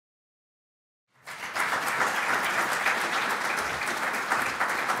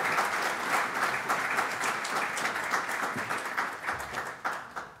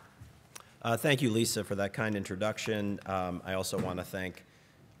Thank you, Lisa, for that kind introduction. I also want to thank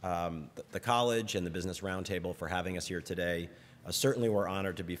the college and the Business Roundtable for having us here today. Certainly, we're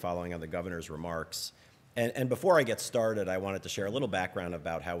honored to be following on the governor's remarks. And before I get started, I wanted to share a little background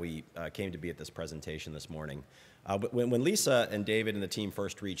about how we came to be at this presentation this morning. When Lisa and David and the team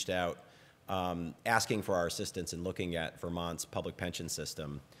first reached out asking for our assistance in looking at Vermont's public pension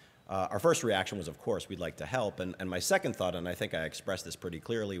system, our first reaction was, of course, we'd like to help. And my second thought, and I think I expressed this pretty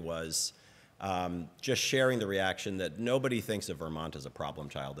clearly, was just sharing the reaction that nobody thinks of Vermont as a problem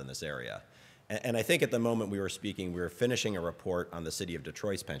child in this area. And I think at the moment we were speaking, we were finishing a report on the city of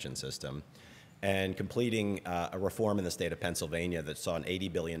Detroit's pension system and completing a reform in the state of Pennsylvania that saw an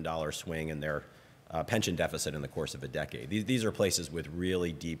 $80 billion swing in their pension deficit in the course of a decade. These are places with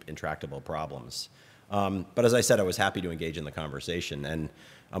really deep, intractable problems. But as I said, I was happy to engage in the conversation and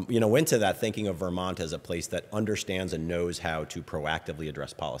went to that thinking of Vermont as a place that understands and knows how to proactively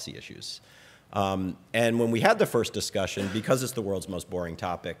address policy issues. And when we had the first discussion, because it's the world's most boring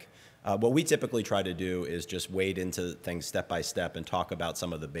topic, what we typically try to do is just wade into things step by step and talk about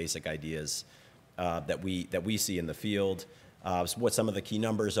some of the basic ideas that we see in the field, what some of the key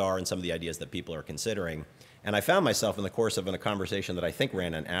numbers are and some of the ideas that people are considering. And I found myself in the course of a conversation that I think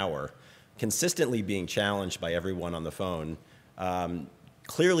ran an hour, consistently being challenged by everyone on the phone,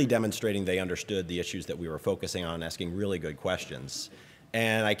 clearly demonstrating they understood the issues that we were focusing on, asking really good questions.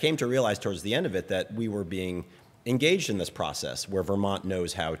 And I came to realize towards the end of it that we were being engaged in this process where Vermont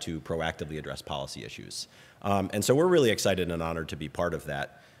knows how to proactively address policy issues. And so we're really excited and honored to be part of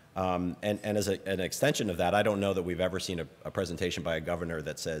that. And as an extension of that, I don't know that we've ever seen a presentation by a governor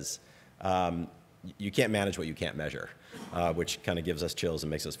that says, you can't manage what you can't measure, which kind of gives us chills and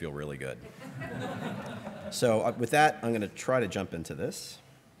makes us feel really good. So with that, I'm going to try to jump into this.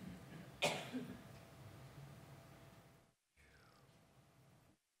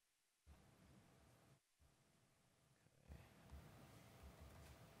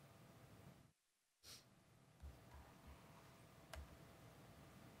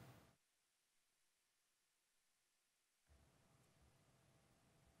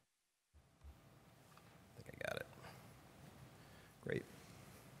 Great.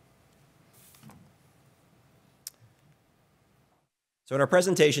 So in our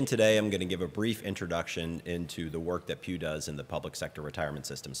presentation today, I'm going to give a brief introduction into the work that Pew does in the public sector retirement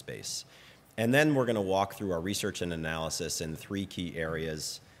system space. And then we're going to walk through our research and analysis in three key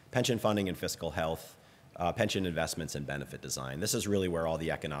areas: pension funding and fiscal health, pension investments, and benefit design. This is really where all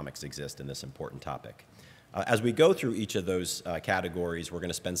the economics exist in this important topic. As we go through each of those categories, we're going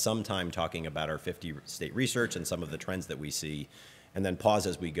to spend some time talking about our 50-state research and some of the trends that we see, and then pause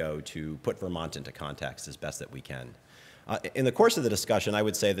as we go to put Vermont into context as best that we can. In the course of the discussion, I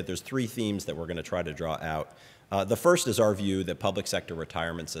would say that there's three themes that we're going to try to draw out. The first is our view that public sector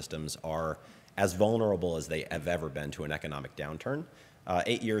retirement systems are as vulnerable as they have ever been to an economic downturn.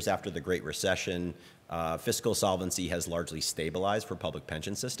 8 years after the Great Recession, fiscal solvency has largely stabilized for public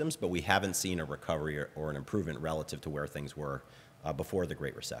pension systems, but we haven't seen a recovery or an improvement relative to where things were before the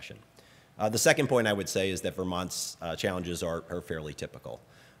Great Recession. The second point I would say is that Vermont's challenges are fairly typical.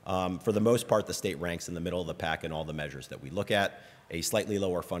 For the most part, the state ranks in the middle of the pack in all the measures that we look at: a slightly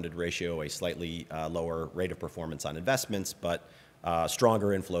lower funded ratio, a slightly lower rate of performance on investments, but stronger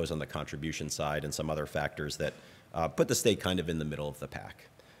inflows on the contribution side, and some other factors that put the state kind of in the middle of the pack.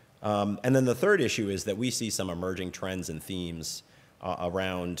 And then the third issue is that we see some emerging trends and themes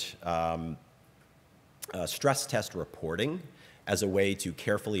around stress test reporting as a way to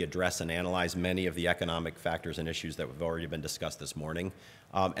carefully address and analyze many of the economic factors and issues that have already been discussed this morning,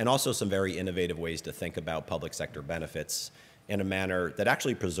 and also some very innovative ways to think about public sector benefits in a manner that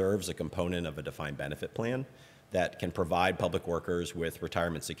actually preserves a component of a defined benefit plan that can provide public workers with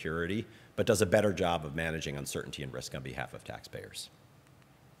retirement security, but does a better job of managing uncertainty and risk on behalf of taxpayers.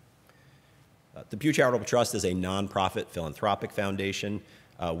 The Pew Charitable Trust is a nonprofit philanthropic foundation.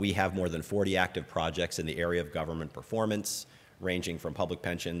 We have more than 40 active projects in the area of government performance, ranging from public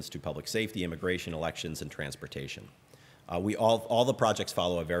pensions to public safety, immigration, elections, and transportation. All the projects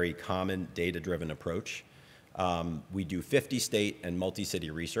follow a very common data-driven approach. We do 50-state and multi-city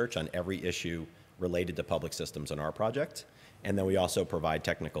research on every issue related to public systems in our project, and then we also provide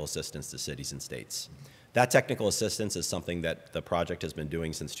technical assistance to cities and states. That technical assistance is something that the project has been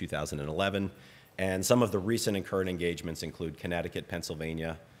doing since 2011, and some of the recent and current engagements include Connecticut,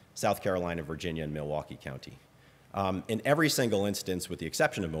 Pennsylvania, South Carolina, Virginia, and Milwaukee County. In every single instance, with the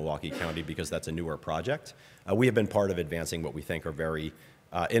exception of Milwaukee County, because that's a newer project, we have been part of advancing what we think are very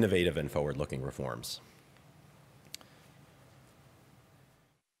innovative and forward-looking reforms.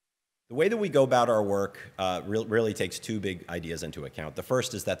 The way that we go about our work really takes two big ideas into account. The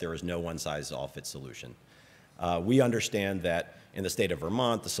first is that there is no one-size-all-fits solution. We understand that in the state of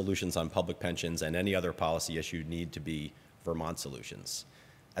Vermont, the solutions on public pensions and any other policy issue need to be Vermont solutions.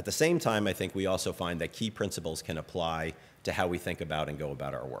 At the same time, I think we also find that key principles can apply to how we think about and go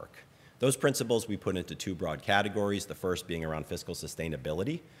about our work. Those principles we put into two broad categories, the first being around fiscal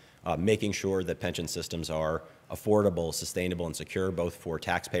sustainability, making sure that pension systems are affordable, sustainable, and secure, both for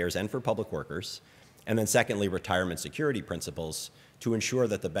taxpayers and for public workers. And then secondly, retirement security principles to ensure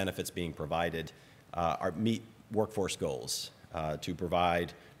that the benefits being provided meet workforce goals to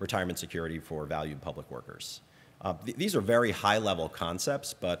provide retirement security for valued public workers. These are very high-level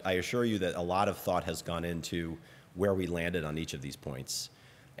concepts, but I assure you that a lot of thought has gone into where we landed on each of these points.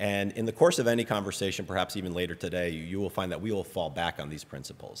 And in the course of any conversation, perhaps even later today, you will find that we will fall back on these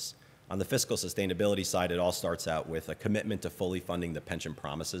principles. On the fiscal sustainability side, it all starts out with a commitment to fully funding the pension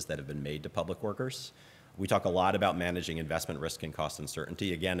promises that have been made to public workers. We talk a lot about managing investment risk and cost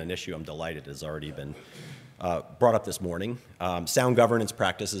uncertainty. Again, an issue I'm delighted has already been brought up this morning. Sound governance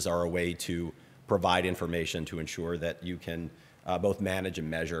practices are a way to provide information to ensure that you can both manage and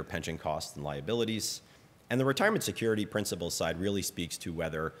measure pension costs and liabilities. And the retirement security principles side really speaks to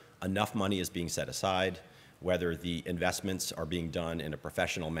whether enough money is being set aside, whether the investments are being done in a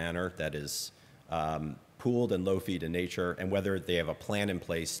professional manner that is pooled and low-fee in nature, and whether they have a plan in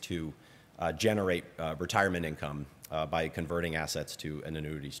place to generate retirement income by converting assets to an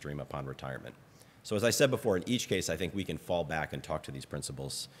annuity stream upon retirement. So as I said before, in each case, I think we can fall back and talk to these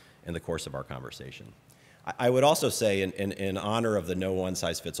principles in the course of our conversation. I would also say, in honor of the no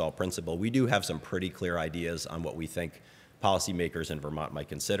one-size-fits-all principle, we do have some pretty clear ideas on what we think policymakers in Vermont might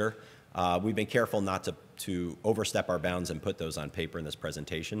consider. We've been careful not to overstep our bounds and put those on paper in this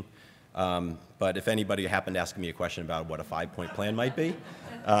presentation. But if anybody happened to ask me a question about what a 5-point plan might be,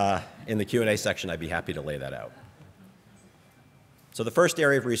 in the Q&A section, I'd be happy to lay that out. So the first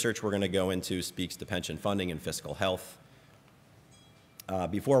area of research we're going to go into speaks to pension funding and fiscal health.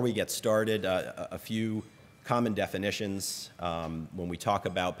 Before we get started, a few common definitions when we talk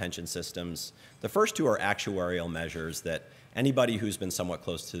about pension systems. The first two are actuarial measures that anybody who's been somewhat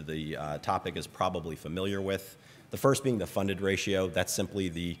close to the topic is probably familiar with. The first being the funded ratio. That's simply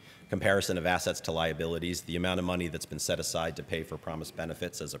the comparison of assets to liabilities, the amount of money that's been set aside to pay for promised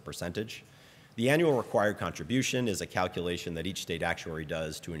benefits as a percentage. The annual required contribution is a calculation that each state actuary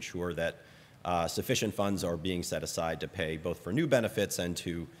does to ensure that sufficient funds are being set aside to pay both for new benefits and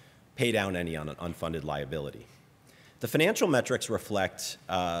to pay down any unfunded liability. The financial metrics reflect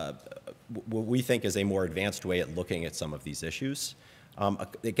what we think is a more advanced way at looking at some of these issues.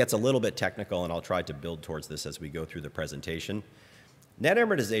 It gets a little bit technical, and I'll try to build towards this as we go through the presentation. Net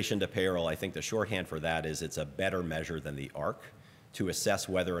amortization to payroll, I think the shorthand for that is it's a better measure than the ARC to assess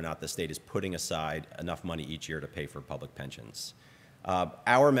whether or not the state is putting aside enough money each year to pay for public pensions.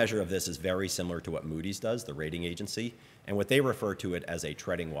 Our measure of this is very similar to what Moody's does, the rating agency, and what they refer to it as a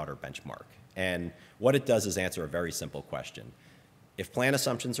treading water benchmark. And what it does is answer a very simple question. If plan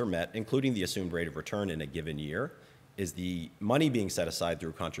assumptions are met, including the assumed rate of return in a given year, is the money being set aside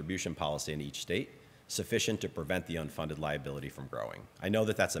through contribution policy in each state sufficient to prevent the unfunded liability from growing? I know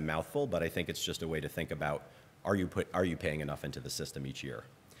that that's a mouthful, but I think it's just a way to think about, are you paying enough into the system each year?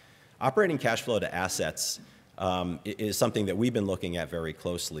 Operating cash flow to assets is something that we've been looking at very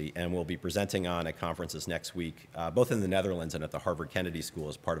closely, and we'll be presenting on at conferences next week, both in the Netherlands and at the Harvard Kennedy School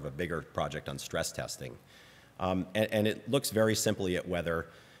as part of a bigger project on stress testing. And it looks very simply at whether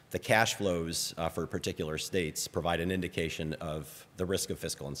the cash flows for particular states provide an indication of the risk of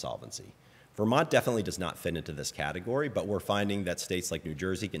fiscal insolvency. Vermont definitely does not fit into this category, but we're finding that states like New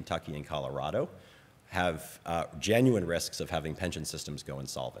Jersey, Kentucky, and Colorado have genuine risks of having pension systems go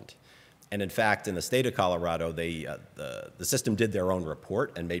insolvent. And in fact, in the state of Colorado, the system did their own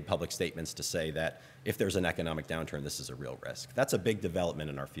report and made public statements to say that if there's an economic downturn, this is a real risk. That's a big development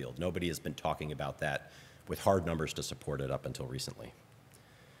in our field. Nobody has been talking about that with hard numbers to support it up until recently.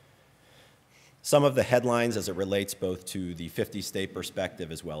 Some of the headlines as it relates both to the 50-state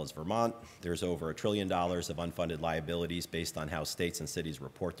perspective as well as Vermont. There's over $1 trillion of unfunded liabilities based on how states and cities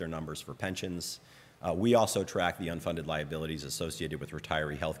report their numbers for pensions. We also track the unfunded liabilities associated with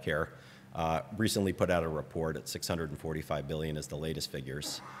retiree health care. Recently put out a report at $645 billion is the latest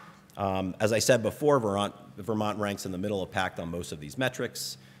figures. As I said before, Vermont ranks in the middle of pack on most of these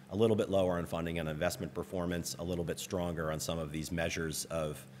metrics, a little bit lower on funding and investment performance, a little bit stronger on some of these measures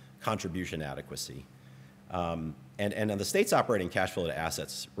of contribution adequacy. And on the state's operating cash flow to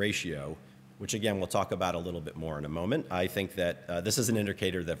assets ratio, which again we'll talk about a little bit more in a moment, I think that this is an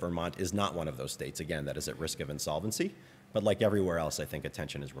indicator that Vermont is not one of those states, again, that is at risk of insolvency. But like everywhere else, I think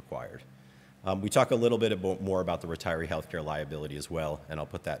attention is required. We talk a little bit more about the retiree healthcare liability as well, and I'll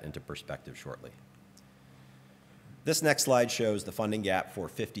put that into perspective shortly. This next slide shows the funding gap for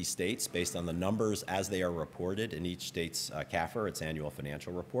 50 states based on the numbers as they are reported in each state's CAFR, its annual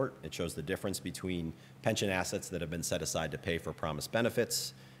financial report. It shows the difference between pension assets that have been set aside to pay for promised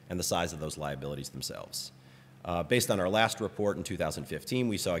benefits and the size of those liabilities themselves. Based on our last report in 2015,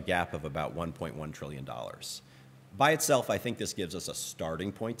 we saw a gap of about $1.1 trillion. By itself, I think this gives us a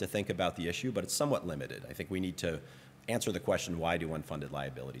starting point to think about the issue, but it's somewhat limited. I think we need to answer the question, why do unfunded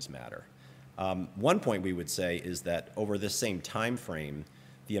liabilities matter? One point we would say is that over this same time frame,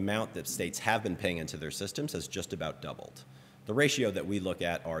 the amount that states have been paying into their systems has just about doubled. The ratio that we look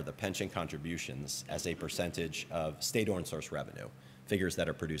at are the pension contributions as a percentage of state-owned source revenue, figures that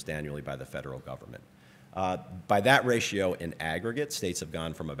are produced annually by the federal government. By that ratio in aggregate, states have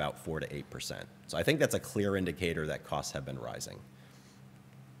gone from about 4 to 8%. So I think that's a clear indicator that costs have been rising.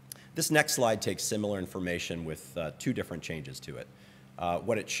 This next slide takes similar information with two different changes to it.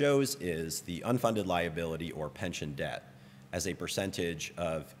 What it shows is the unfunded liability or pension debt as a percentage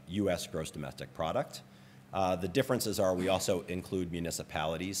of U.S. gross domestic product. The differences are we also include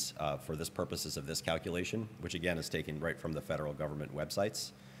municipalities for this purposes of this calculation, which again is taken right from the federal government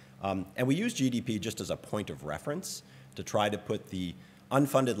websites. And we use GDP just as a point of reference to try to put the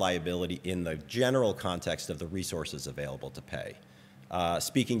unfunded liability in the general context of the resources available to pay,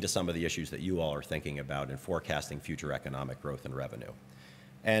 speaking to some of the issues that you all are thinking about in forecasting future economic growth and revenue.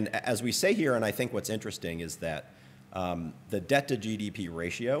 And as we say here, and I think what's interesting is that the debt to GDP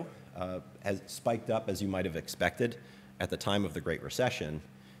ratio has spiked up, as you might have expected, at the time of the Great Recession.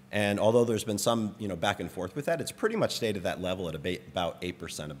 And although there's been some back and forth with that, it's pretty much stayed at that level at about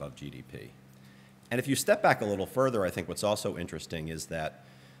 8% above GDP. And if you step back a little further, I think what's also interesting is that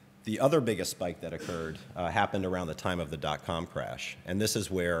the other biggest spike that occurred happened around the time of the dot-com crash. And this is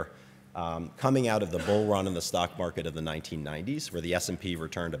where, coming out of the bull run in the stock market of the 1990s, where the S&P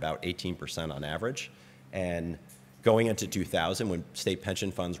returned about 18% on average, and going into 2000, when state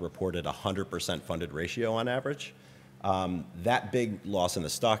pension funds reported a 100% funded ratio on average, that big loss in the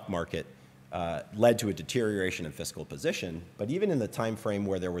stock market led to a deterioration in fiscal position. But even in the time frame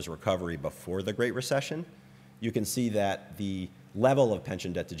where there was recovery before the Great Recession, you can see that the level of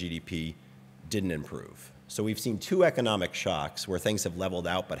pension debt to GDP didn't improve. So we've seen two economic shocks where things have leveled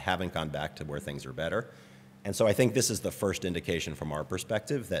out but haven't gone back to where things are better. And so I think this is the first indication from our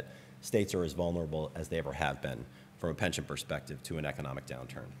perspective that states are as vulnerable as they ever have been from a pension perspective to an economic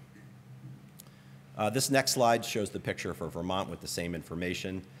downturn. This next slide shows the picture for Vermont with the same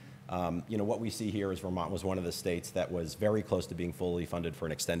information. What we see here is Vermont was one of the states that was very close to being fully funded for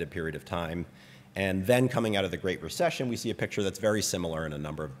an extended period of time. And then coming out of the Great Recession, we see a picture that's very similar in a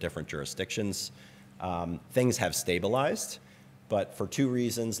number of different jurisdictions. Things have stabilized, but for two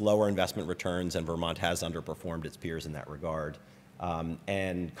reasons: lower investment returns, and Vermont has underperformed its peers in that regard,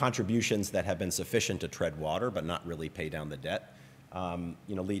 and contributions that have been sufficient to tread water but not really pay down the debt,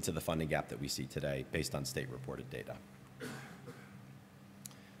 lead to the funding gap that we see today based on state-reported data.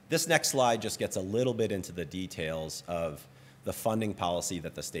 This next slide just gets a little bit into the details of the funding policy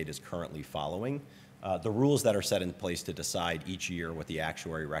that the state is currently following, the rules that are set in place to decide each year what the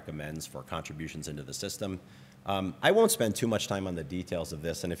actuary recommends for contributions into the system. I won't spend too much time on the details of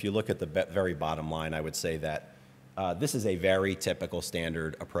this, and if you look at the very bottom line, I would say that this is a very typical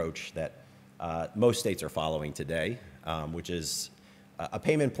standard approach that most states are following today, which is a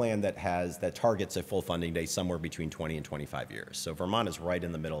payment plan that targets a full funding date somewhere between 20 and 25 years. So Vermont is right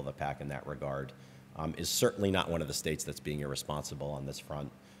in the middle of the pack in that regard, is certainly not one of the states that's being irresponsible on this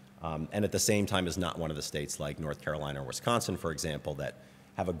front, and at the same time is not one of the states like North Carolina or Wisconsin, for example, that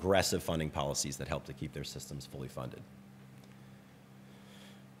have aggressive funding policies that help to keep their systems fully funded.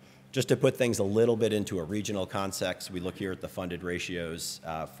 Just to put things a little bit into a regional context, we look here at the funded ratios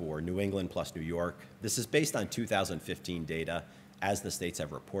for New England plus New York. This is based on 2015 data as the states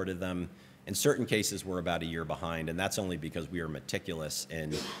have reported them. In certain cases, we're about a year behind, and that's only because we are meticulous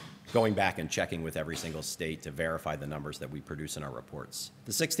in going back and checking with every single state to verify the numbers that we produce in our reports.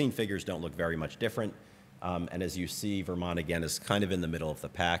 The 16 figures don't look very much different, and as you see, Vermont, again, is kind of in the middle of the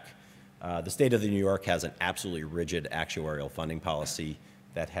pack. The state of New York has an absolutely rigid actuarial funding policy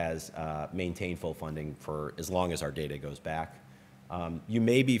that has maintained full funding for as long as our data goes back. You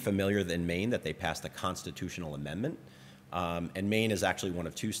may be familiar in Maine that they passed a constitutional amendment, and Maine is actually one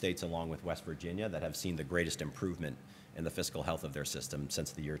of two states, along with West Virginia, that have seen the greatest improvement in the fiscal health of their system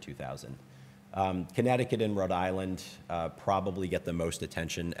since the year 2000. Connecticut and Rhode Island probably get the most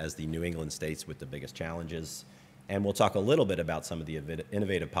attention as the New England states with the biggest challenges, and we'll talk a little bit about some of the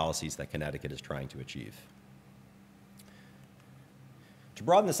innovative policies that Connecticut is trying to achieve. To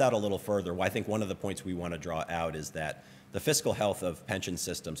broaden this out a little further, I think one of the points we want to draw out is that the fiscal health of pension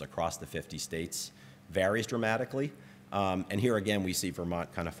systems across the 50 states varies dramatically. And here again, we see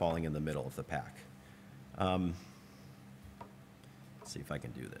Vermont kind of falling in the middle of the pack. Let's see if I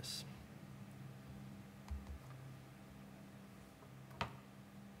can do this.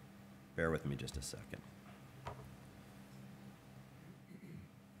 Bear with me just a second.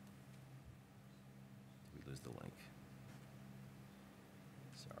 Did we lose the link?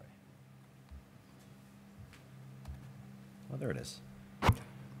 Sorry. Oh, there it is.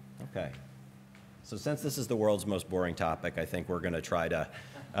 Okay. So since this is the world's most boring topic, I think we're going to try to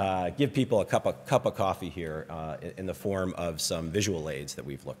give people a cup of coffee here in the form of some visual aids that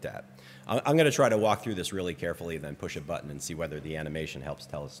we've looked at. I'm going to try to walk through this really carefully, then push a button and see whether the animation helps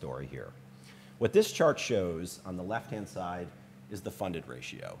tell a story here. What this chart shows on the left-hand side is the funded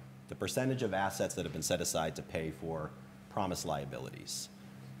ratio, the percentage of assets that have been set aside to pay for promised liabilities.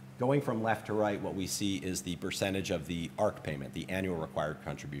 Going from left to right, what we see is the percentage of the ARC payment, the annual required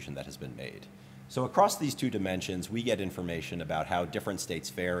contribution that has been made. So across these two dimensions, we get information about how different states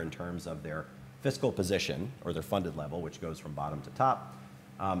fare in terms of their fiscal position, or their funded level, which goes from bottom to top,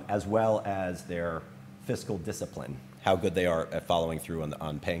 as well as their fiscal discipline, how good they are at following through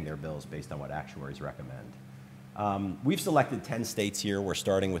on paying their bills based on what actuaries recommend. We've selected 10 states here. We're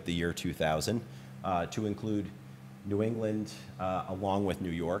starting with the year 2000 to include New England along with New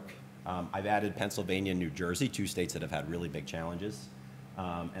York. I've added Pennsylvania and New Jersey, two states that have had really big challenges,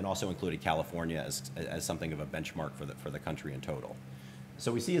 and also included California as something of a benchmark for the country in total.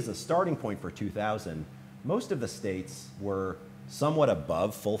 So we see as a starting point for 2000, most of the states were somewhat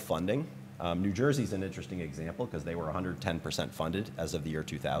above full funding. New Jersey's an interesting example because they were 110% funded as of the year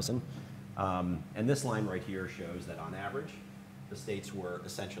 2000. And this line right here shows that on average, the states were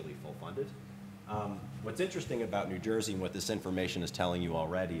essentially full funded. What's interesting about New Jersey and what this information is telling you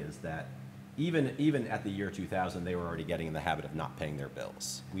already is that even at the year 2000, they were already getting in the habit of not paying their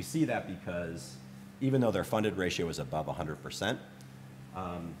bills. We see that because even though their funded ratio is above 100%,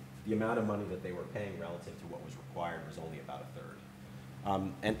 the amount of money that they were paying relative to what was required was only about a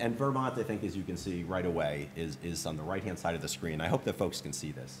third. And Vermont, I think, as you can see right away, is on the right-hand side of the screen. I hope that folks can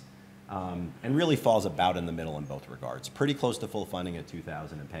see this. And really falls about in the middle in both regards. Pretty close to full funding at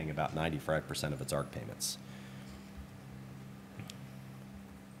 2000 and paying about 95% of its ARC payments.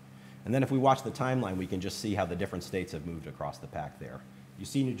 And then if we watch the timeline, we can just see how the different states have moved across the pack there. You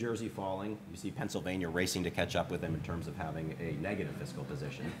see New Jersey falling. You see Pennsylvania racing to catch up with them in terms of having a negative fiscal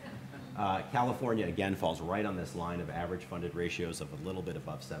position. California, again, falls right on this line of average funded ratios of a little bit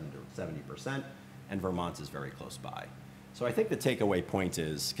above 70%, and Vermont is very close by. So I think the takeaway point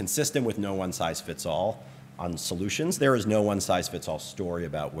is, consistent with no one-size-fits-all on solutions, there is no one-size-fits-all story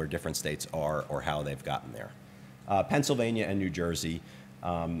about where different states are or how they've gotten there. Pennsylvania and New Jersey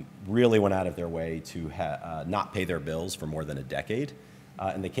really went out of their way to not pay their bills for more than a decade.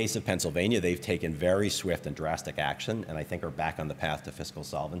 In the case of Pennsylvania, they've taken very swift and drastic action, and I think are back on the path to fiscal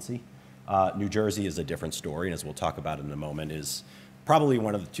solvency. New Jersey is a different story, and as we'll talk about in a moment, is probably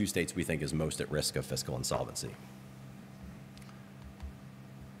one of the two states we think is most at risk of fiscal insolvency.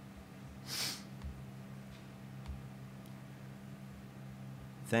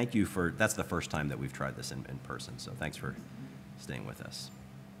 Thank you for, that's the first time that we've tried this in person, so thanks for staying with us.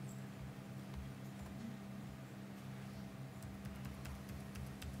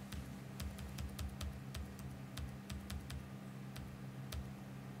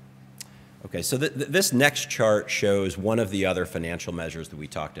 Okay, so this next chart shows one of the other financial measures that we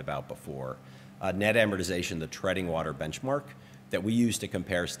talked about before, net amortization, the treading water benchmark that we use to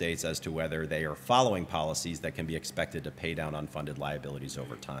compare states as to whether they are following policies that can be expected to pay down unfunded liabilities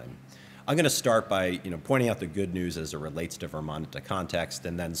over time. I'm going to start by pointing out the good news as it relates to Vermont into context,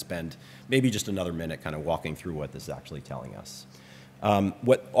 and then spend maybe just another minute kind of walking through what this is actually telling us.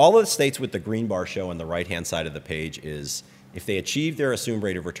 What all of the states with the green bar show on the right-hand side of the page is if they achieve their assumed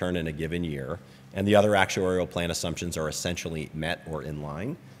rate of return in a given year, and the other actuarial plan assumptions are essentially met or in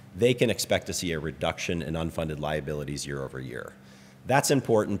line, they can expect to see a reduction in unfunded liabilities year over year. That's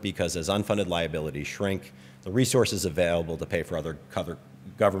important because as unfunded liabilities shrink, the resources available to pay for other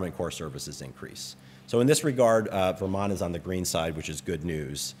government core services increase. So in this regard, Vermont is on the green side, which is good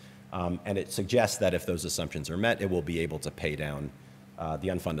news. And it suggests that if those assumptions are met, it will be able to pay down the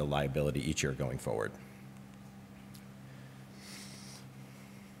unfunded liability each year going forward.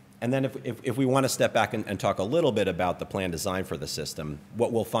 And then if we want to step back and talk a little bit about the plan design for the system,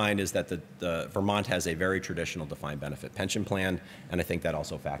 what we'll find is that the Vermont has a very traditional defined benefit pension plan, and I think that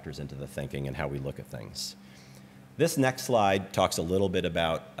also factors into the thinking and how we look at things. This next slide talks a little bit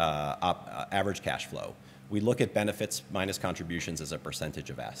about average cash flow. we look at benefits minus contributions as a percentage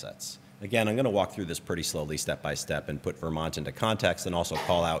of assets. Again, I'm going to walk through this pretty slowly, step by step, and put Vermont into context and also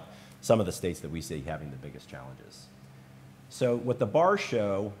call out some of the states that we see having the biggest challenges. So what the bars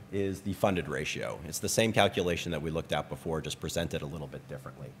show is the funded ratio. It's the same calculation that we looked at before, just presented a little bit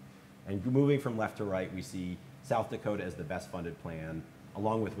differently. And moving from left to right, we see South Dakota as the best funded plan,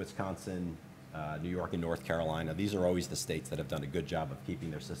 along with Wisconsin, New York, and North Carolina. These are always the states that have done a good job of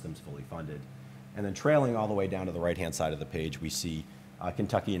keeping their systems fully funded. And then trailing all the way down to the right-hand side of the page, we see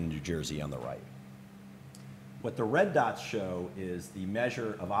Kentucky and New Jersey on the right. What the red dots show is the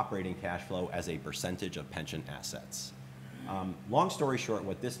measure of operating cash flow as a percentage of pension assets. Long story short,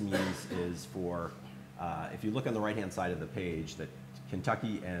 what this means is for, if you look on the right-hand side of the page, that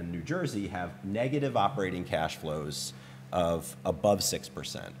Kentucky and New Jersey have negative operating cash flows of above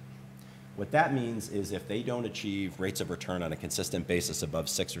 6%. What that means is if they don't achieve rates of return on a consistent basis above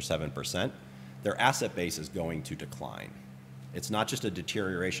 6 or 7%, their asset base is going to decline. It's not just a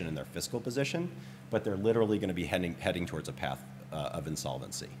deterioration in their fiscal position, but they're literally going to be heading towards a path of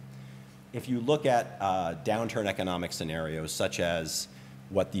insolvency. If you look at downturn economic scenarios, such as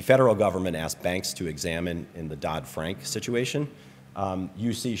what the federal government asked banks to examine in the Dodd-Frank situation,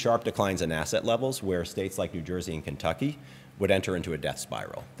 you see sharp declines in asset levels where states like New Jersey and Kentucky would enter into a death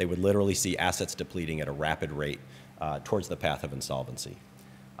spiral. They would literally see assets depleting at a rapid rate towards the path of insolvency.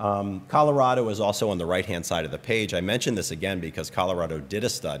 Colorado is also on the right-hand side of the page. I mention this again because Colorado did a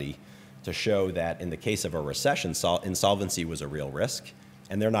study to show that in the case of a recession, insolvency was a real risk,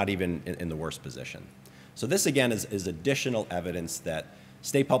 and they're not even in the worst position. So this, again, is additional evidence that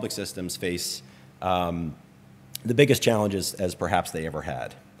state public systems face the biggest challenges as perhaps they ever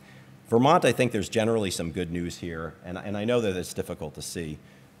had. Vermont, I think there's generally some good news here, and I know that it's difficult to see,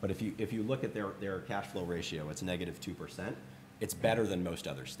 but if you look at their cash flow ratio, it's negative 2%. It's better than most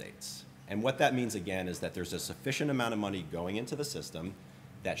other states. And what that means, again, is that there's a sufficient amount of money going into the system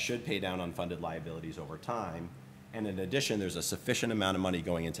that should pay down unfunded liabilities over time. And in addition, there's a sufficient amount of money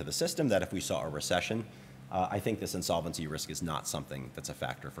going into the system that if we saw a recession, I think this insolvency risk is not something that's a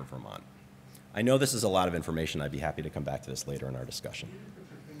factor for Vermont. I know this is a lot of information. I'd be happy to come back to this later in our discussion.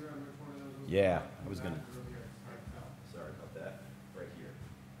 Yeah, I was going to. Sorry about that. Right here.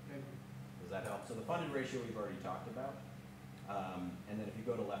 Does that help? So the funded ratio we've already talked about. And then if you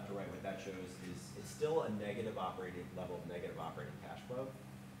go to left to right, what that shows is it's still a negative operating level of negative operating cash flow.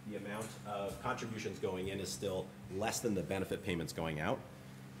 The amount of contributions going in is still less than the benefit payments going out,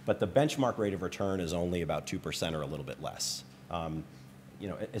 but the benchmark rate of return is only about 2% or a little bit less.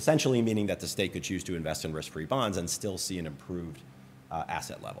 Essentially meaning that the state could choose to invest in risk-free bonds and still see an improved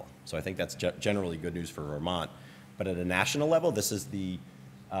asset level. So I think that's generally good news for Vermont. But at a national level, this is the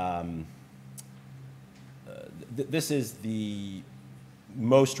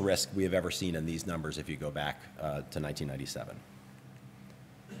most risk we have ever seen in these numbers if you go back to 1997.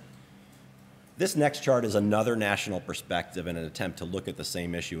 This next chart is another national perspective in an attempt to look at the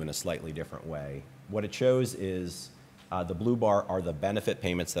same issue in a slightly different way. What it shows is the blue bar are the benefit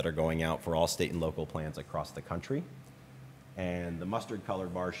payments that are going out for all state and local plans across the country. And the mustard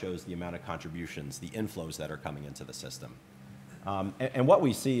colored bar shows the amount of contributions, the inflows that are coming into the system. And what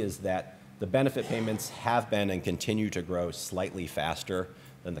we see is that the benefit payments have been and continue to grow slightly faster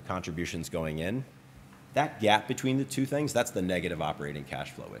than the contributions going in. That gap between the two things, that's the negative operating cash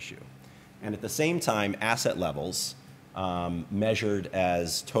flow issue. And at the same time, asset levels measured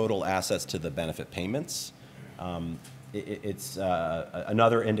as total assets to the benefit payments, it's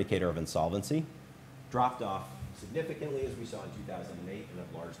another indicator of insolvency, dropped off significantly as we saw in 2008 and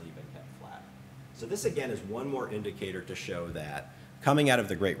have largely been kept flat. So this again is one more indicator to show that coming out of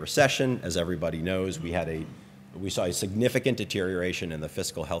the Great Recession, as everybody knows, we saw a significant deterioration in the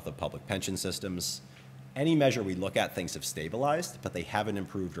fiscal health of public pension systems. Any measure we look at, things have stabilized, but they haven't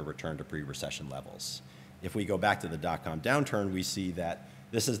improved or returned to pre-recession levels. If we go back to the dot-com downturn, we see that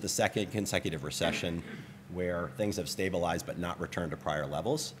this is the second consecutive recession where things have stabilized but not returned to prior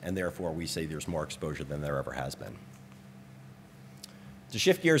levels, and therefore we say there's more exposure than there ever has been. To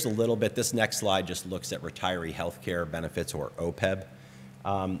shift gears a little bit, this next slide just looks at retiree health care benefits, or OPEB.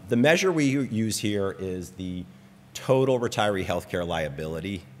 The measure we use here is the total retiree health care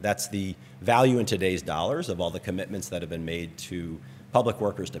liability. That's the value in today's dollars of all the commitments that have been made to public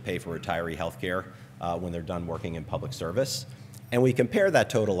workers to pay for retiree health care when they're done working in public service. And we compare that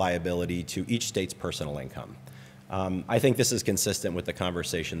total liability to each state's personal income. I think this is consistent with the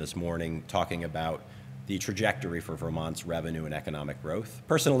conversation this morning talking about the trajectory for Vermont's revenue and economic growth.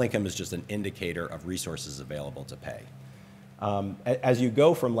 Personal income is just an indicator of resources available to pay. As you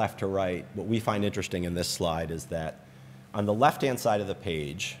go from left to right, what we find interesting in this slide is that on the left-hand side of the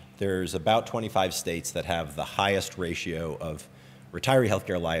page, there's about 25 states that have the highest ratio of retiree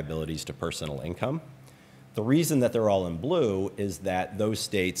healthcare liabilities to personal income. The reason that they're all in blue is that those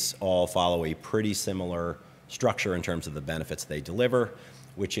states all follow a pretty similar structure in terms of the benefits they deliver,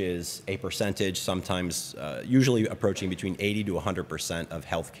 which is a percentage, sometimes usually approaching between 80 to 100% of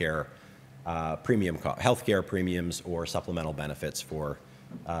healthcare healthcare premiums or supplemental benefits for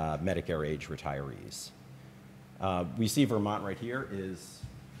Medicare age retirees. We see Vermont right here is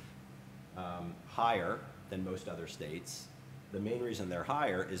higher than most other states. The main reason they're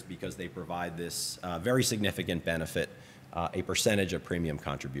higher is because they provide this very significant benefit, a percentage of premium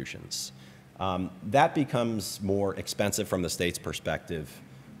contributions. That becomes more expensive from the state's perspective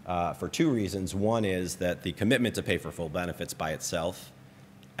for two reasons. One is that the commitment to pay for full benefits by itself,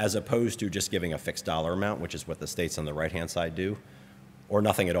 as opposed to just giving a fixed dollar amount, which is what the states on the right-hand side do, or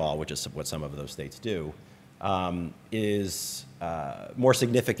nothing at all, which is what some of those states do, is more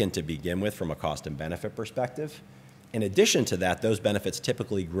significant to begin with from a cost and benefit perspective. In addition to that, those benefits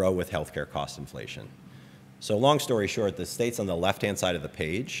typically grow with healthcare cost inflation. So long story short, the states on the left-hand side of the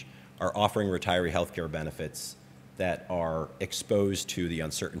page are offering retiree healthcare benefits that are exposed to the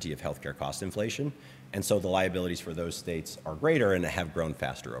uncertainty of healthcare cost inflation, and so the liabilities for those states are greater and have grown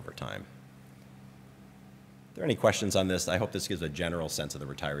faster over time. Are there any questions on this? I hope this gives a general sense of the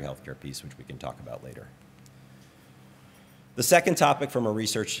retiree healthcare piece, which we can talk about later. The second topic from a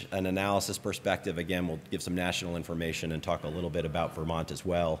research and analysis perspective, again, we'll give some national information and talk a little bit about Vermont as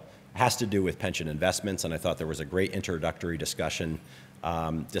well, has to do with pension investments, and I thought there was a great introductory discussion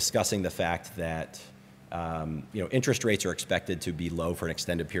discussing the fact that interest rates are expected to be low for an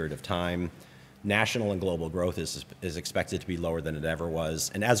extended period of time. National and global growth is expected to be lower than it ever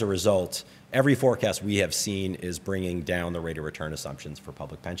was, and as a result, every forecast we have seen is bringing down the rate of return assumptions for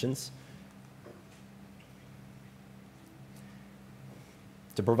public pensions.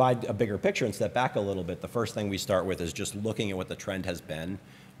 To provide a bigger picture and step back a little bit, the first thing we start with is just looking at what the trend has been,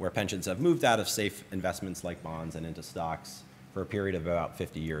 where pensions have moved out of safe investments like bonds and into stocks for a period of about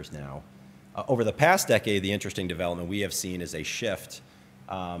 50 years now. Over the past decade, the interesting development we have seen is a shift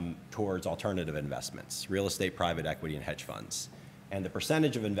towards alternative investments, real estate, private equity, and hedge funds. And the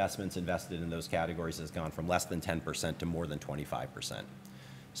percentage of investments invested in those categories has gone from less than 10% to more than 25%.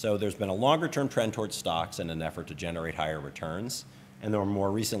 So there's been a longer-term trend towards stocks in an effort to generate higher returns, and then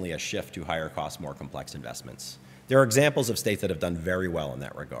more recently a shift to higher cost, more complex investments. There are examples of states that have done very well in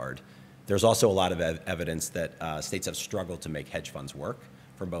that regard. There's also a lot of evidence that states have struggled to make hedge funds work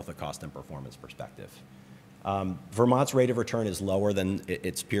from both a cost and performance perspective. Vermont's rate of return is lower than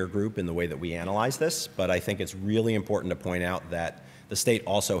its peer group in the way that we analyze this, but I think it's really important to point out that the state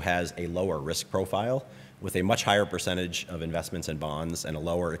also has a lower risk profile with a much higher percentage of investments in bonds and a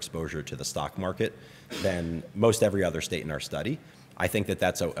lower exposure to the stock market than most every other state in our study. I think that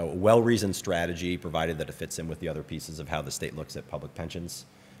that's a well-reasoned strategy, provided that it fits in with the other pieces of how the state looks at public pensions.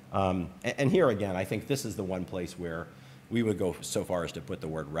 And here again, I think this is the one place where we would go so far as to put the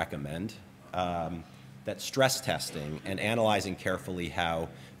word recommend, that stress testing and analyzing carefully how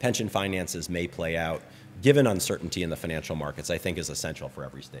pension finances may play out, given uncertainty in the financial markets, I think is essential for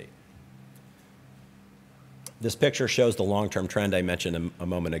every state. This picture shows the long-term trend I mentioned a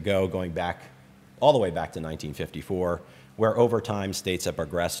moment ago, going back all the way back to 1954, where over time states have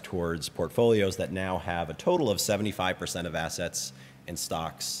progressed towards portfolios that now have a total of 75% of assets in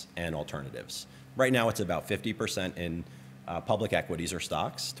stocks and alternatives. Right now it's about 50% in public equities or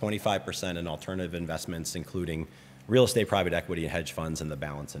stocks, 25% in alternative investments, including real estate, private equity, and hedge funds, and the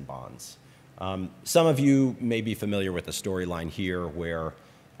balance in bonds. Some of you may be familiar with the storyline here where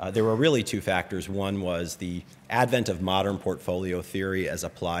there were really two factors. One was the advent of modern portfolio theory as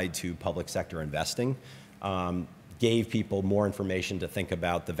applied to public sector investing. Gave people more information to think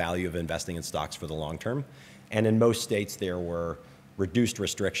about the value of investing in stocks for the long term. And in most states, there were reduced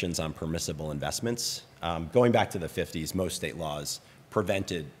restrictions on permissible investments. Going back to the 50s, most state laws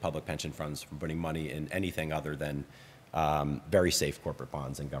prevented public pension funds from putting money in anything other than very safe corporate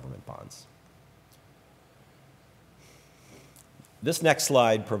bonds and government bonds. This next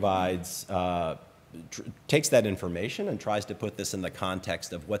slide provides, takes that information and tries to put this in the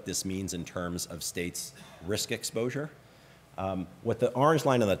context of what this means in terms of states' risk exposure. What the orange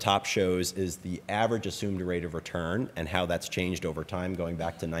line on the top shows is the average assumed rate of return and how that's changed over time, going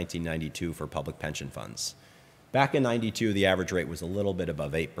back to 1992 for public pension funds. Back in 92, the average rate was a little bit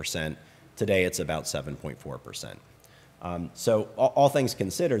above 8%. Today, it's about 7.4%. So all things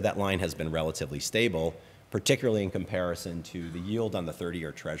considered, that line has been relatively stable, particularly in comparison to the yield on the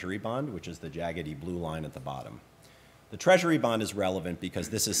 30-year Treasury bond, which is the jaggedy blue line at the bottom. The Treasury bond is relevant because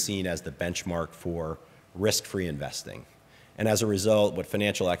this is seen as the benchmark for risk-free investing. And as a result, what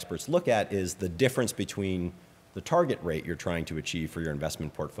financial experts look at is the difference between the target rate you're trying to achieve for your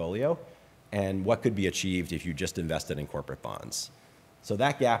investment portfolio and what could be achieved if you just invested in corporate bonds. So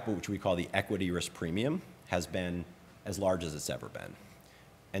that gap, which we call the equity risk premium, has been as large as it's ever been.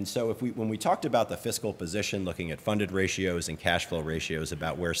 And so when we talked about the fiscal position, looking at funded ratios and cash flow ratios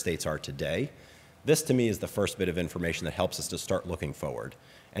about where states are today, this to me is the first bit of information that helps us to start looking forward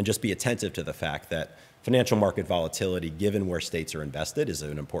and just be attentive to the fact that financial market volatility, given where states are invested, is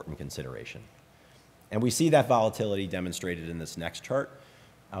an important consideration. And we see that volatility demonstrated in this next chart.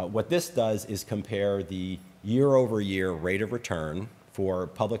 What this does is compare the year-over-year rate of return for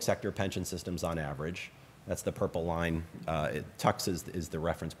public sector pension systems on average. That's the purple line. Tux is the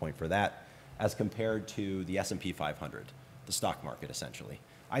reference point for that, as compared to the S&P 500, the stock market, essentially.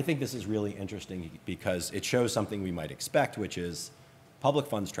 I think this is really interesting because it shows something we might expect, which is public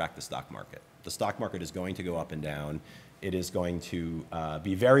funds track the stock market. The stock market is going to go up and down. It is going to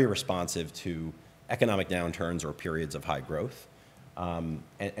be very responsive to economic downturns or periods of high growth.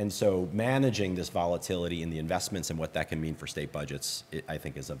 And so managing this volatility in the investments and what that can mean for state budgets, I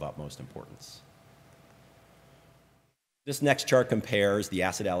think is of utmost importance. This next chart compares the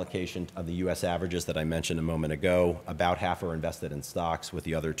asset allocation of the U.S. averages that I mentioned a moment ago. About half are invested in stocks, with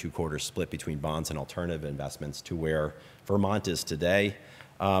the other 2/4 split between bonds and alternative investments, to where Vermont is today.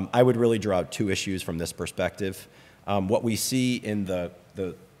 I would really draw out two issues from this perspective. What we see in the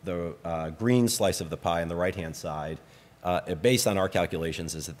green slice of the pie on the right-hand side, based on our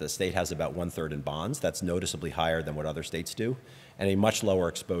calculations, is that the state has about 1/3 in bonds. That's noticeably higher than what other states do, and a much lower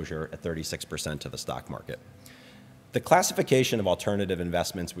exposure at 36% to the stock market. The classification of alternative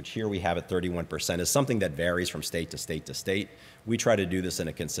investments, which here we have at 31%, is something that varies from state to state to state. We try to do this in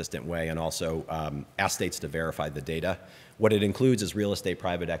a consistent way and also ask states to verify the data. What it includes is real estate,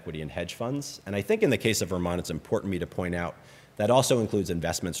 private equity, and hedge funds. And I think in the case of Vermont, it's important for me to point out that also includes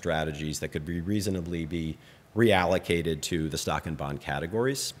investment strategies that could reasonably be reallocated to the stock and bond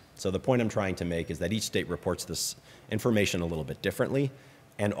categories. So the point I'm trying to make is that each state reports this information a little bit differently,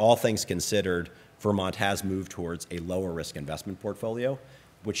 and all things considered, Vermont has moved towards a lower risk investment portfolio,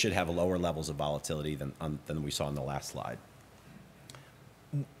 which should have lower levels of volatility than we saw in the last slide.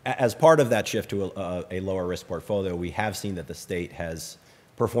 As part of that shift to a lower risk portfolio, we have seen that the state has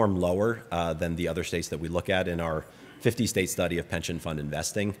performed lower than the other states that we look at in our 50-state study of pension fund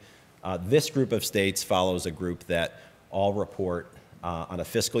investing. This group of states follows a group that all report on a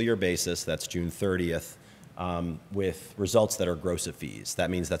fiscal year basis, that's June 30th, with results that are gross of fees.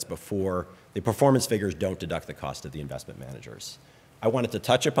 That means that's before the performance figures don't deduct the cost of the investment managers. I wanted to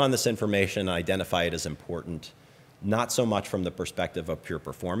touch upon this information and identify it as important, not so much from the perspective of pure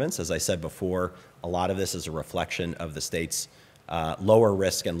performance. As I said before, a lot of this is a reflection of the state's lower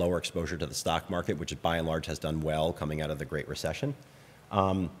risk and lower exposure to the stock market, which by and large has done well coming out of the Great Recession,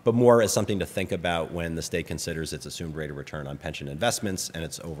 but more as something to think about when the state considers its assumed rate of return on pension investments and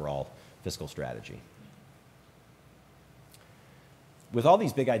its overall fiscal strategy. With all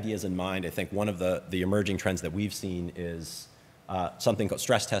these big ideas in mind, I think one of the emerging trends that we've seen is something called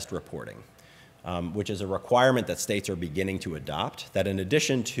stress test reporting, which is a requirement that states are beginning to adopt, that in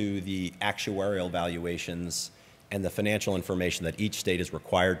addition to the actuarial valuations and the financial information that each state is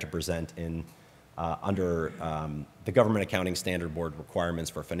required to present under the Government Accounting Standard Board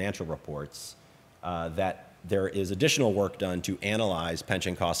requirements for financial reports, that there is additional work done to analyze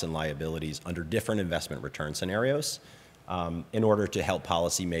pension costs and liabilities under different investment return scenarios, in order to help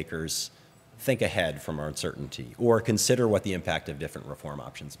policymakers think ahead from our uncertainty or consider what the impact of different reform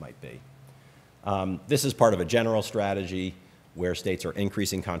options might be. This is part of a general strategy where states are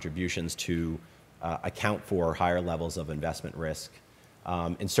increasing contributions to account for higher levels of investment risk.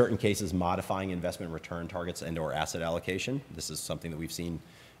 In certain cases, modifying investment return targets and or asset allocation. This is something that we've seen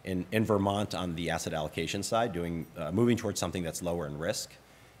in Vermont on the asset allocation side, moving towards something that's lower in risk.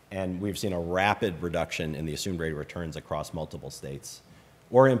 And we've seen a rapid reduction in the assumed rate of returns across multiple states,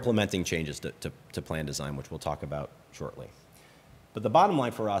 or implementing changes to plan design, which we'll talk about shortly. But the bottom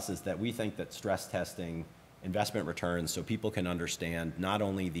line for us is that we think that stress testing investment returns so people can understand not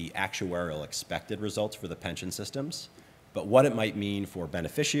only the actuarial expected results for the pension systems, but what it might mean for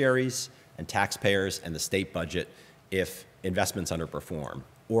beneficiaries and taxpayers and the state budget if investments underperform,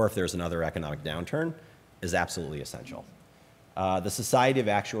 or if there's another economic downturn, is absolutely essential. The Society of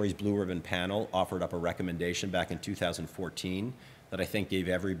Actuaries Blue Ribbon Panel offered up a recommendation back in 2014 that I think gave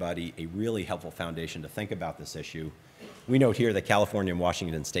everybody a really helpful foundation to think about this issue. We note here that California and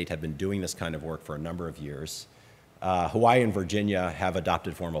Washington State have been doing this kind of work for a number of years. Hawaii and Virginia have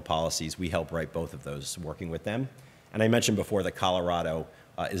adopted formal policies. We help write both of those, working with them. And I mentioned before that Colorado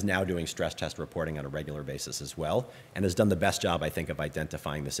is now doing stress test reporting on a regular basis as well, and has done the best job, I think, of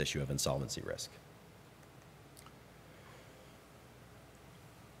identifying this issue of insolvency risk.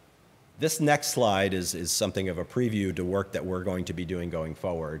 This next slide is something of a preview to work that we're going to be doing going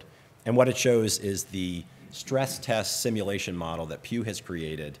forward. And what it shows is the stress test simulation model that Pew has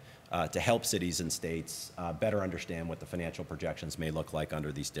created to help cities and states better understand what the financial projections may look like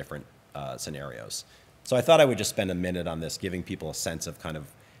under these different scenarios. So I thought I would just spend a minute on this, giving people a sense of kind of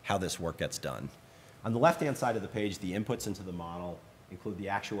how this work gets done. On the left-hand side of the page, the inputs into the model include the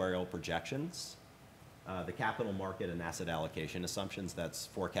actuarial projections, the capital market and asset allocation assumptions, that's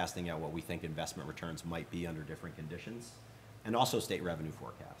forecasting out what we think investment returns might be under different conditions, and also state revenue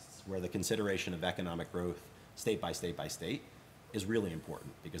forecasts, where the consideration of economic growth state by state by state is really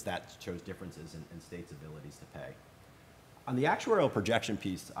important because that shows differences in states' abilities to pay. On the actuarial projection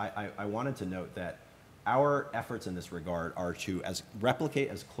piece, I wanted to note that our efforts in this regard are to replicate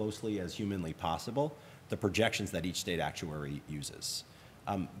as closely as humanly possible the projections that each state actuary uses.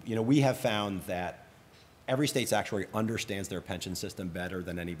 We have found that every state's actuary understands their pension system better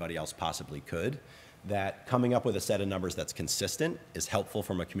than anybody else possibly could, that coming up with a set of numbers that's consistent is helpful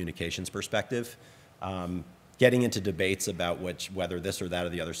from a communications perspective. Getting into debates about whether this or that or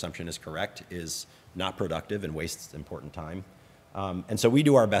the other assumption is correct is not productive and wastes important time. And so we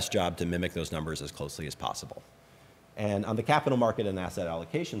do our best job to mimic those numbers as closely as possible. And on the capital market and asset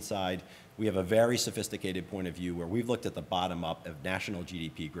allocation side, we have a very sophisticated point of view where we've looked at the bottom up of national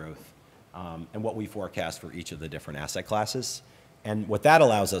GDP growth and what we forecast for each of the different asset classes. And what that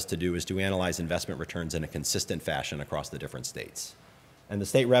allows us to do is to analyze investment returns in a consistent fashion across the different states. And the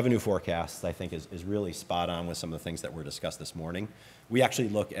state revenue forecast, I think, is really spot on with some of the things that were discussed this morning. We actually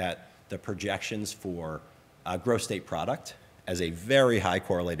look at the projections for gross state product as a very high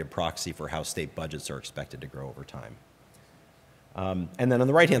correlated proxy for how state budgets are expected to grow over time. And then on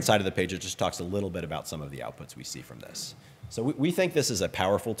the right-hand side of the page, it just talks a little bit about some of the outputs we see from this. So we think this is a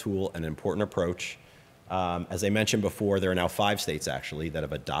powerful tool, an important approach. As I mentioned before, there are now 5 states, actually, that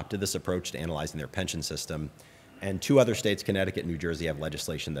have adopted this approach to analyzing their pension system. And 2 other states, Connecticut and New Jersey, have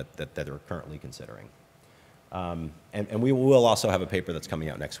legislation that they're currently considering. And we will also have a paper that's coming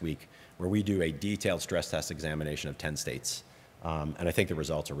out next week where we do a detailed stress test examination of 10 states. And I think the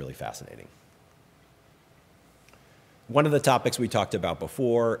results are really fascinating. One of the topics we talked about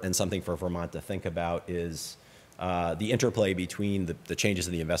before, and something for Vermont to think about, is the interplay between the changes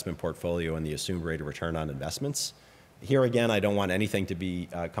in the investment portfolio and the assumed rate of return on investments. Here again, I don't want anything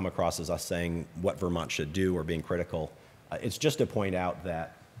to come across as us saying what Vermont should do or being critical. It's just to point out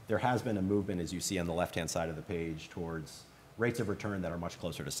that there has been a movement, as you see on the left-hand side of the page, towards rates of return that are much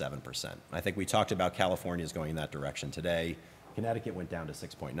closer to 7%. I think we talked about California's going in that direction today. Connecticut went down to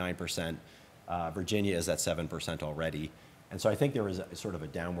 6.9%. Virginia is at 7% already. And so I think there is sort of a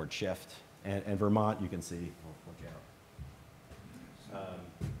downward shift. And Vermont, you can see,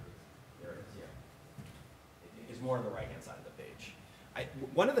 there it is, yeah. It's more on the right-hand side of the page.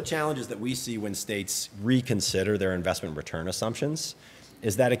 One of the challenges that we see when states reconsider their investment return assumptions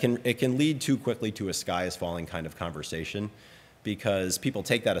is that it can lead too quickly to a sky is falling kind of conversation, because people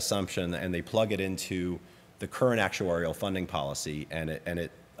take that assumption and they plug it into the current actuarial funding policy, and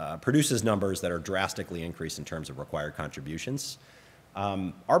it produces numbers that are drastically increased in terms of required contributions.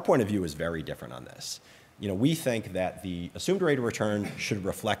 Our point of view is very different on this. We think that the assumed rate of return should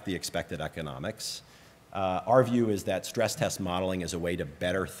reflect the expected economics. Our view is that stress test modeling is a way to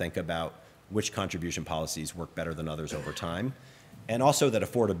better think about which contribution policies work better than others over time, and also that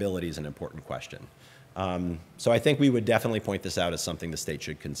affordability is an important question. So I think we would definitely point this out as something the state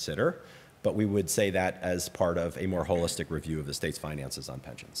should consider, but we would say that as part of a more holistic review of the state's finances on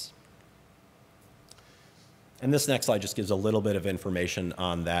pensions. And this next slide just gives a little bit of information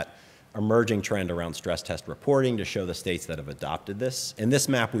on that emerging trend around stress test reporting to show the states that have adopted this. In this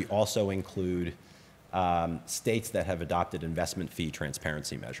map, we also include states that have adopted investment fee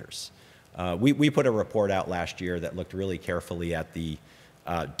transparency measures. We put a report out last year that looked really carefully at the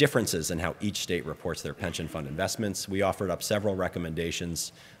differences in how each state reports their pension fund investments. We offered up several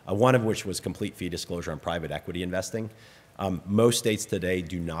recommendations, one of which was complete fee disclosure on private equity investing. Most states today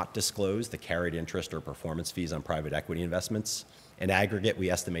do not disclose the carried interest or performance fees on private equity investments. In aggregate,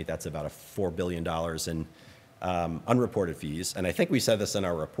 we estimate that's about $4 billion in unreported fees. And I think we said this in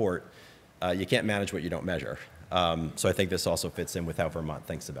our report, you can't manage what you don't measure. So I think this also fits in with how Vermont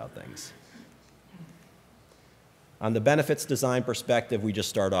thinks about things. On the benefits design perspective, we just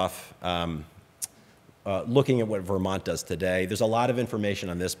start off looking at what Vermont does today. There's a lot of information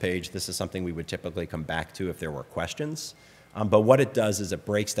on this page. This is something we would typically come back to if there were questions. But what it does is it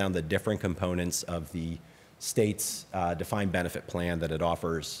breaks down the different components of the state's defined benefit plan that it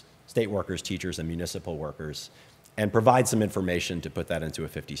offers state workers, teachers, and municipal workers, and provide some information to put that into a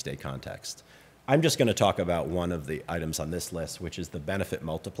 50-state context. I'm just going to talk about one of the items on this list, which is the benefit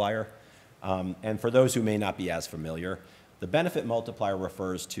multiplier. And for those who may not be as familiar, the benefit multiplier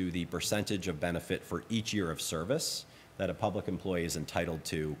refers to the percentage of benefit for each year of service that a public employee is entitled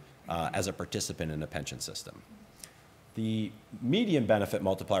to as a participant in a pension system. The median benefit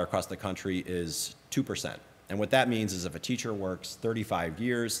multiplier across the country is 2%. And what that means is if a teacher works 35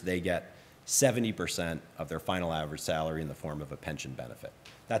 years, they get 70% of their final average salary in the form of a pension benefit.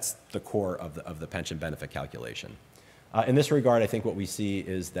 That's the core of the pension benefit calculation. In this regard, I think what we see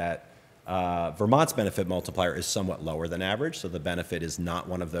is that Vermont's benefit multiplier is somewhat lower than average, so the benefit is not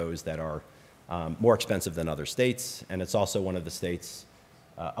one of those that are more expensive than other states, and it's also one of the states,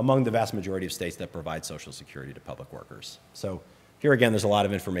 among the vast majority of states, that provide Social Security to public workers. So here again, there's a lot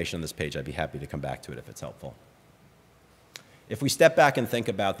of information on this page. I'd be happy to come back to it if it's helpful. If we step back and think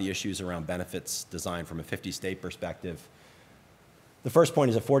about the issues around benefits design from a 50-state perspective, the first point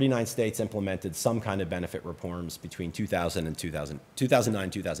is that 49 states implemented some kind of benefit reforms between 2000 and 2009,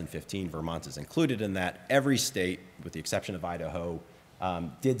 2015. Vermont is included in that. Every state, with the exception of Idaho,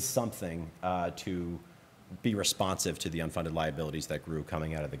 did something to be responsive to the unfunded liabilities that grew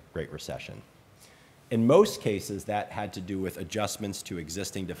coming out of the Great Recession. In most cases, that had to do with adjustments to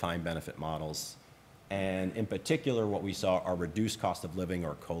existing defined benefit models. And in particular, what we saw are reduced cost of living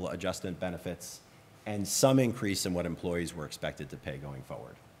or COLA adjustment benefits, and some increase in what employees were expected to pay going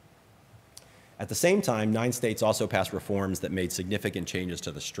forward. At the same time, 9 states also passed reforms that made significant changes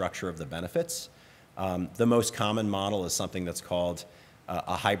to the structure of the benefits. The most common model is something that's called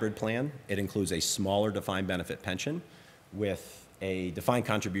a hybrid plan. It includes a smaller defined benefit pension with a defined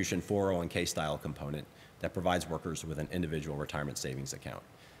contribution 401k style component that provides workers with an individual retirement savings account.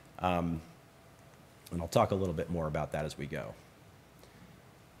 And I'll talk a little bit more about that as we go.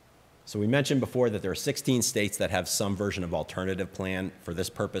 So we mentioned before that there are 16 states that have some version of alternative plan. For this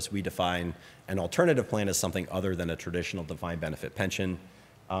purpose, we define an alternative plan as something other than a traditional defined benefit pension.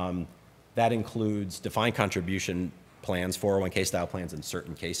 That includes defined contribution plans, 401k style plans in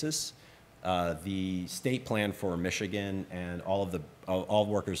certain cases. The state plan for Michigan and all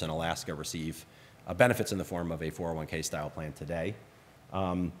workers in Alaska receive benefits in the form of a 401k style plan today.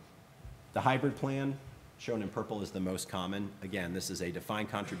 The hybrid plan, shown in purple, is the most common. Again, this is a defined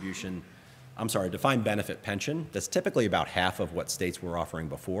benefit pension that's typically about half of what states were offering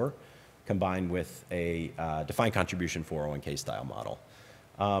before, combined with a defined contribution 401k style model.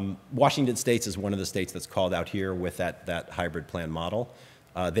 Washington State is one of the states that's called out here with that hybrid plan model.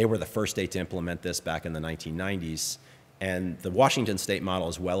 They were the first state to implement this back in the 1990s. And the Washington State model,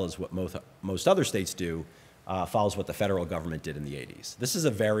 as well as what most other states do, follows what the federal government did in the 80s. This is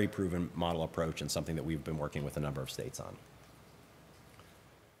a very proven model approach and something that we've been working with a number of states on.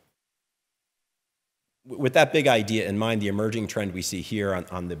 With that big idea in mind, the emerging trend we see here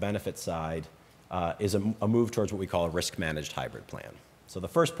on the benefit side is a move towards what we call a risk-managed hybrid plan. So the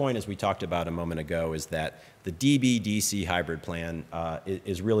first point, as we talked about a moment ago, is that the DB-DC hybrid plan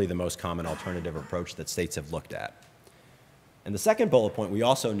is really the most common alternative approach that states have looked at. And the second bullet point, we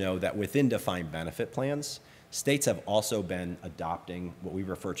also know that within defined benefit plans, states have also been adopting what we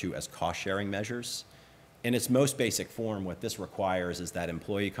refer to as cost-sharing measures. In its most basic form, what this requires is that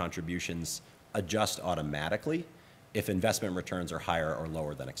employee contributions adjust automatically if investment returns are higher or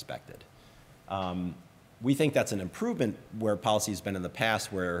lower than expected. We think that's an improvement where policy has been in the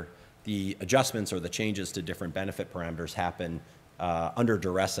past, where the adjustments or the changes to different benefit parameters happen under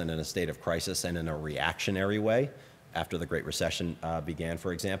duress and in a state of crisis and in a reactionary way after the Great Recession began,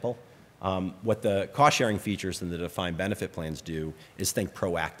 for example. What the cost-sharing features in the defined benefit plans do is think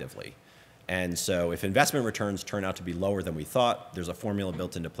proactively. And so if investment returns turn out to be lower than we thought, there's a formula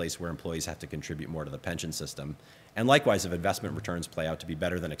built into place where employees have to contribute more to the pension system. And likewise, if investment returns play out to be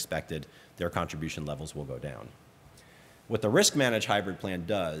better than expected, their contribution levels will go down. What the risk-managed hybrid plan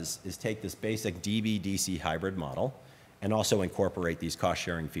does is take this basic DB-DC hybrid model and also incorporate these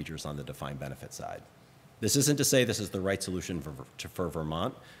cost-sharing features on the defined benefit side. This isn't to say this is the right solution for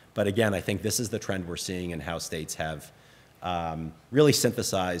Vermont, but again, I think this is the trend we're seeing in how states have really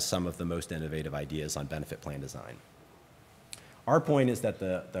synthesized some of the most innovative ideas on benefit plan design. Our point is that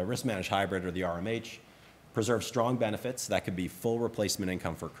the risk-managed hybrid, or the RMH, preserves strong benefits. That could be full replacement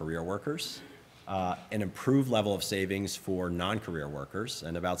income for career workers, an improved level of savings for non-career workers,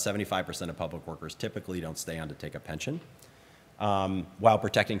 and about 75% of public workers typically don't stay on to take a pension, while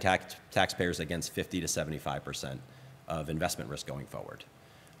protecting taxpayers against 50 to 75% of investment risk going forward.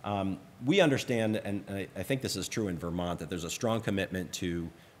 We understand, and I think this is true in Vermont, that there's a strong commitment to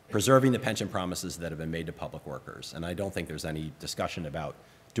preserving the pension promises that have been made to public workers. And I don't think there's any discussion about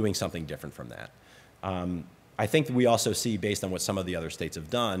doing something different from that. I think that we also see, based on what some of the other states have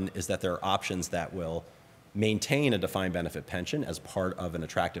done, is that there are options that will maintain a defined benefit pension as part of an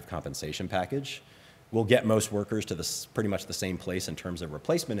attractive compensation package. Will get most workers to pretty much the same place in terms of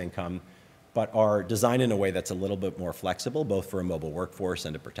replacement income, but are designed in a way that's a little bit more flexible, both for a mobile workforce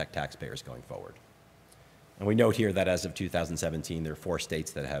and to protect taxpayers going forward. And we note here that as of 2017, there are 4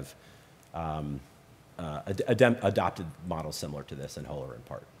 states that have adopted models similar to this in whole or in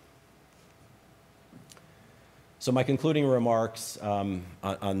part. So my concluding remarks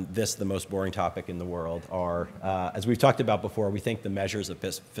on this, the most boring topic in the world, are, as we've talked about before, we think the measures of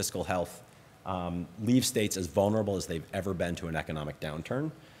fiscal health leave states as vulnerable as they've ever been to an economic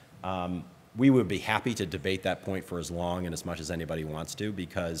downturn. We would be happy to debate that point for as long and as much as anybody wants to,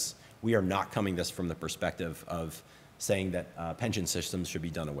 because we are not coming this from the perspective of saying that pension systems should be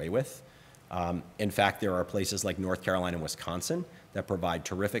done away with. In fact, there are places like North Carolina and Wisconsin that provide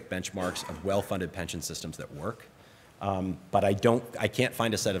terrific benchmarks of well-funded pension systems that work. But I can't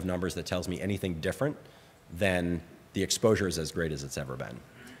find a set of numbers that tells me anything different than the exposure is as great as it's ever been.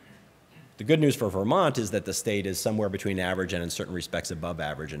 The good news for Vermont is that the state is somewhere between average and in certain respects above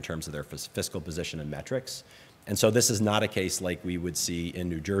average in terms of their fiscal position and metrics. And so this is not a case like we would see in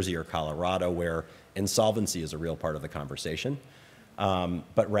New Jersey or Colorado, where insolvency is a real part of the conversation,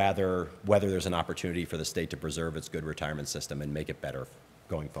 but rather whether there's an opportunity for the state to preserve its good retirement system and make it better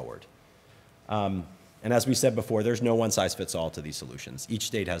going forward. And as we said before, there's no one-size-fits-all to these solutions. Each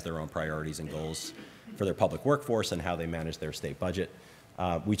state has their own priorities and goals for their public workforce and how they manage their state budget.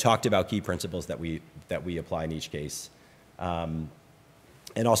 We talked about key principles that we apply in each case.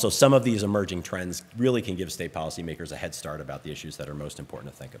 And also, some of these emerging trends really can give state policymakers a head start about the issues that are most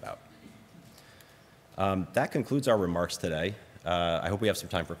important to think about. That concludes our remarks today. I hope we have some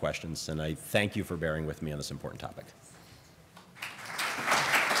time for questions, and I thank you for bearing with me on this important topic.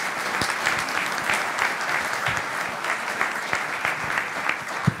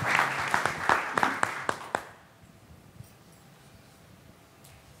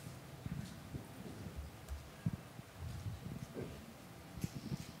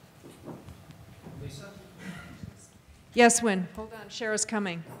 Yes, Wynn. Hold on, Shara's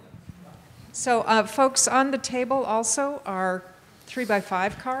coming. So folks, on the table also are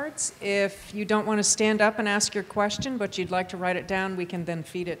 3x5 cards. If you don't want to stand up and ask your question, but you'd like to write it down, we can then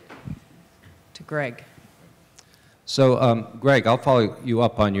feed it to Greg. So, Greg, I'll follow you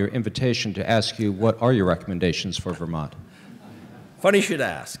up on your invitation to ask you, what are your recommendations for Vermont? Funny you should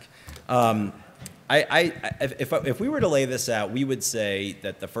ask. If we were to lay this out, we would say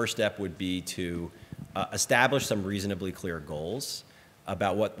that the first step would be to establish some reasonably clear goals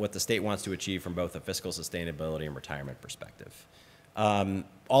about what the state wants to achieve from both a fiscal sustainability and retirement perspective.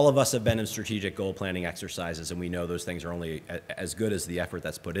 All of us have been in strategic goal planning exercises, and we know those things are only as good as the effort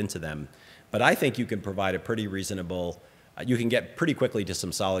that's put into them. But I think you can provide a pretty reasonable, you can get pretty quickly to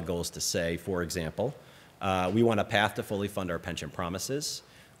some solid goals to say, for example, we want a path to fully fund our pension promises.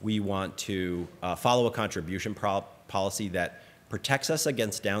 We want to follow a contribution policy that protects us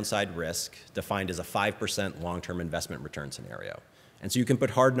against downside risk, defined as a 5% long-term investment return scenario. And so you can put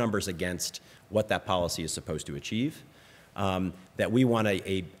hard numbers against what that policy is supposed to achieve. That we want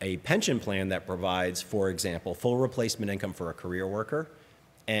a pension plan that provides, for example, full replacement income for a career worker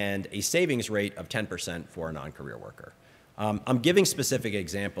and a savings rate of 10% for a non-career worker. I'm giving specific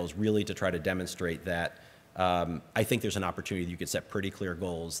examples really to try to demonstrate that I think there's an opportunity that you could set pretty clear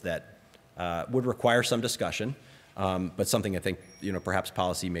goals that would require some discussion, but something I think perhaps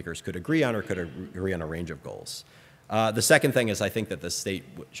policymakers could agree on or could agree on a range of goals. The second thing is I think that the state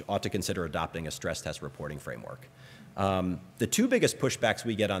ought to consider adopting a stress test reporting framework. The two biggest pushbacks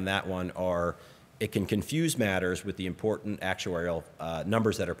we get on that one are it can confuse matters with the important actuarial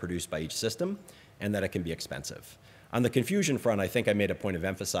numbers that are produced by each system, and that it can be expensive. On the confusion front, I think I made a point of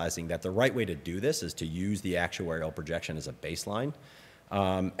emphasizing that the right way to do this is to use the actuarial projection as a baseline.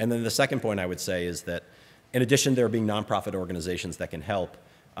 And then the second point I would say is that in addition, there being nonprofit organizations that can help,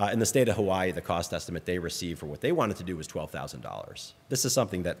 in the state of Hawaii, the cost estimate they received for what they wanted to do was $12,000. This is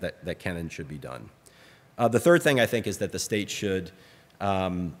something that can and should be done. The third thing I think is that the state should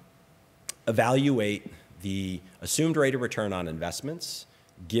evaluate the assumed rate of return on investments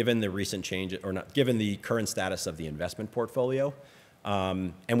given the recent change, or not, given the current status of the investment portfolio,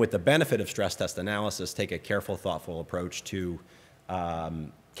 and with the benefit of stress test analysis, take a careful, thoughtful approach to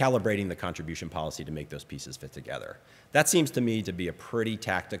calibrating the contribution policy to make those pieces fit together. That seems to me to be a pretty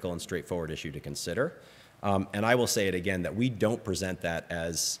tactical and straightforward issue to consider. And I will say it again, that we don't present that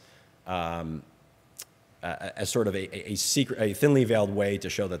as as sort of a thinly veiled way to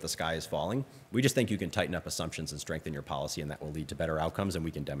show that the sky is falling. We just think you can tighten up assumptions and strengthen your policy, and that will lead to better outcomes, and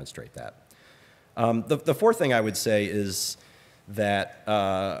we can demonstrate that. The fourth thing I would say is that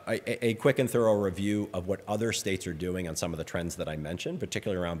a quick and thorough review of what other states are doing on some of the trends that I mentioned,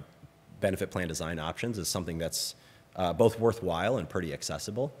 particularly around benefit plan design options, is something that's both worthwhile and pretty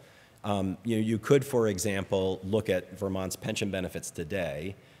accessible. You could, for example, look at Vermont's pension benefits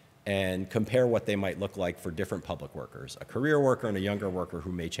today and compare what they might look like for different public workers, a career worker and a younger worker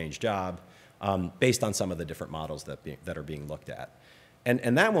who may change job, based on some of the different models that are being looked at.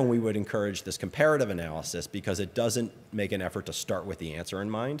 And that one we would encourage this comparative analysis because it doesn't make an effort to start with the answer in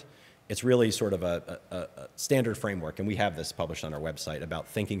mind. It's really sort of a standard framework, and we have this published on our website about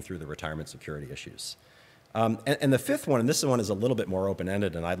thinking through the retirement security issues. And the fifth one, and this one is a little bit more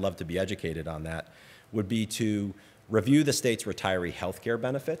open-ended, and I'd love to be educated on that, would be to review the state's retiree health care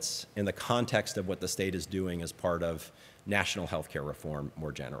benefits in the context of what the state is doing as part of national health care reform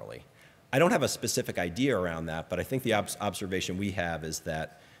more generally. I don't have a specific idea around that, but I think the observation we have is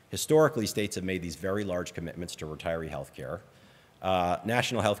that historically states have made these very large commitments to retiree health care.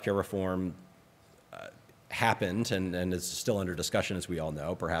 National health care reform happened and is still under discussion, as we all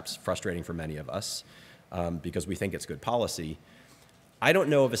know, perhaps frustrating for many of us because we think it's good policy. I don't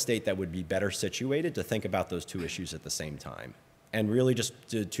know of a state that would be better situated to think about those two issues at the same time and really just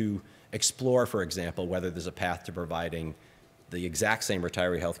to explore, for example, whether there's a path to providing the exact same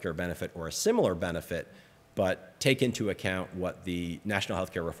retiree health care benefit or a similar benefit, but take into account what the national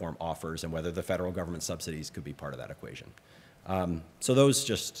health care reform offers and whether the federal government subsidies could be part of that equation. So those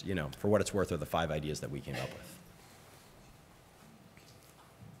just, for what it's worth, are the 5 ideas that we came up with.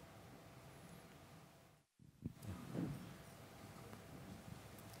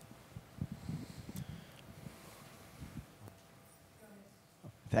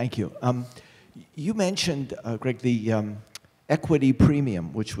 Thank you. You mentioned, Greg, the equity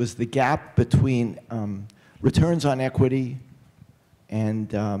premium, which was the gap between returns on equity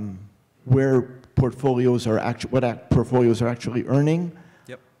and where portfolios are what portfolios are actually earning.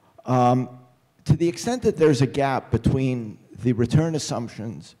 Yep. To the extent that there's a gap between the return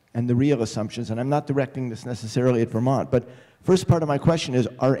assumptions and the real assumptions, and I'm not directing this necessarily at Vermont, but first part of my question is,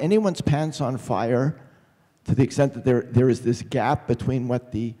 are anyone's pants on fire to the extent that there is this gap between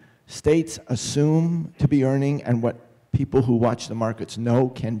what the states assume to be earning and what people who watch the markets know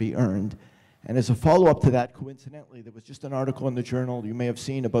can be earned? And as a follow-up to that, coincidentally, there was just an article in the journal you may have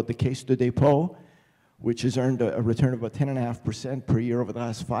seen about the Caisse de dépôt, which has earned a return of about 10.5% per year over the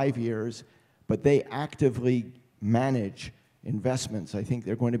last 5 years, but they actively manage investments. I think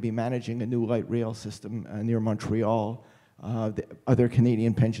they're going to be managing a new light rail system near Montreal. The other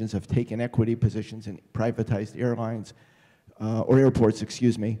Canadian pensions have taken equity positions in privatized airlines, or airports,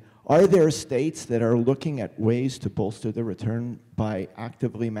 excuse me. Are there states that are looking at ways to bolster the return by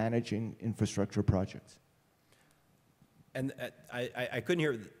actively managing infrastructure projects? And I couldn't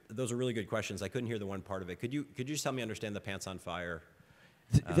hear, those are really good questions. I couldn't hear the one part of it. Could you just help me understand the pants on fire?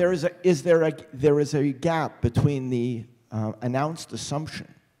 There is a gap between the announced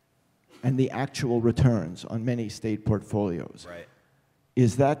assumption and the actual returns on many state portfolios. Right.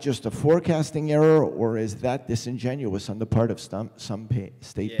 Is that just a forecasting error, or is that disingenuous on the part of some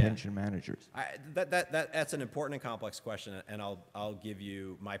state pension managers? That's an important and complex question, and I'll give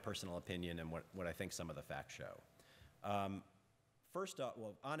you my personal opinion and what I think some of the facts show. First up,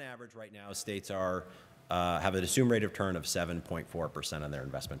 well, on average right now, states have an assumed rate of return of 7.4% on their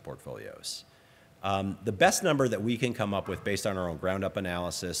investment portfolios. The best number that we can come up with based on our own ground-up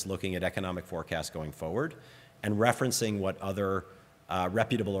analysis, looking at economic forecasts going forward, and referencing what other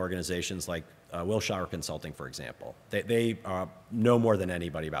reputable organizations like Wilshire Consulting, for example, they know more than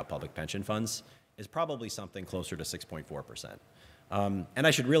anybody about public pension funds, is probably something closer to 6.4%. And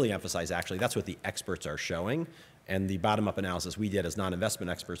I should really emphasize, actually, that's what the experts are showing, and the bottom-up analysis we did as non-investment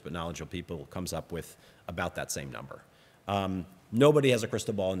experts but knowledgeable people comes up with about that same number. Nobody has a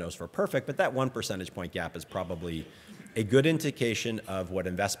crystal ball and knows for perfect, but that 1 percentage point gap is probably a good indication of what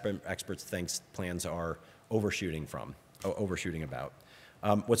investment experts think plans are overshooting about.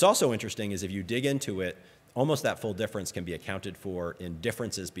 What's also interesting is if you dig into it, almost that full difference can be accounted for in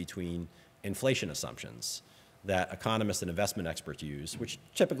differences between inflation assumptions that economists and investment experts use, which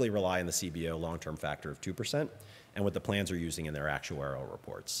typically rely on the CBO long-term factor of 2%, and what the plans are using in their actuarial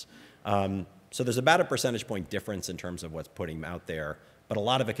reports. So there's about a percentage point difference in terms of what's putting out there, but a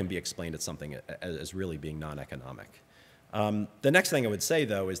lot of it can be explained as something as really being non-economic. The next thing I would say,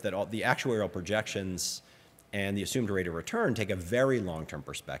 though, is that all the actuarial projections and the assumed rate of return take a very long-term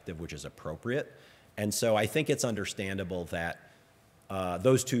perspective, which is appropriate. And so I think it's understandable that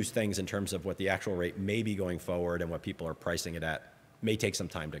those two things in terms of what the actual rate may be going forward and what people are pricing it at may take some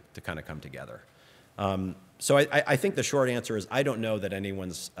time to kind of come together. So I think the short answer is I don't know that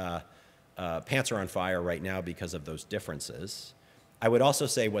anyone's pants are on fire right now because of those differences. I would also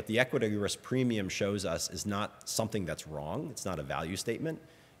say what the equity risk premium shows us is not something that's wrong. It's not a value statement.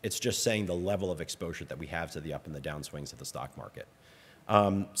 It's just saying the level of exposure that we have to the up and the downswings of the stock market.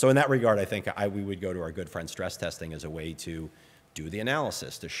 So in that regard, I think we would go to our good friend stress testing as a way to do the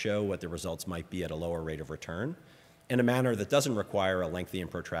analysis, to show what the results might be at a lower rate of return in a manner that doesn't require a lengthy and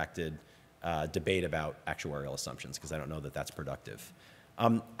protracted debate about actuarial assumptions, because I don't know that that's productive.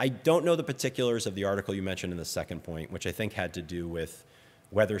 I don't know the particulars of the article you mentioned in the second point, which I think had to do with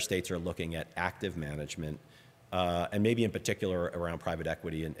whether states are looking at active management, and maybe in particular around private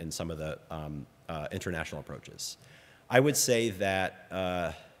equity and some of the international approaches. I would say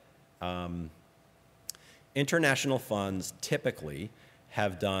that international funds typically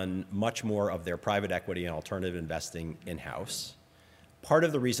have done much more of their private equity and alternative investing in-house. Part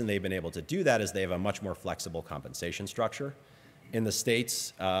of the reason they've been able to do that is they have a much more flexible compensation structure. In the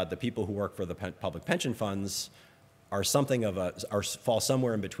States, the people who work for the public pension funds are fall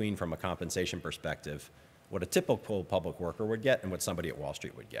somewhere in between from a compensation perspective, what a typical public worker would get and what somebody at Wall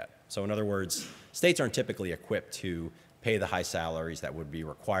Street would get. So in other words, states aren't typically equipped to pay the high salaries that would be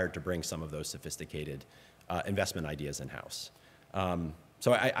required to bring some of those sophisticated investment ideas in-house.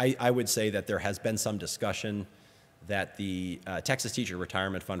 So I would say that there has been some discussion that the Texas Teacher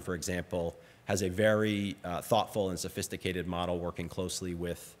Retirement Fund, for example, has a very thoughtful and sophisticated model working closely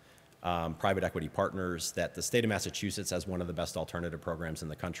with private equity partners, that the state of Massachusetts has one of the best alternative programs in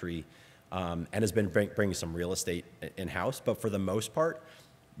the country, and has been bringing some real estate in-house. But for the most part,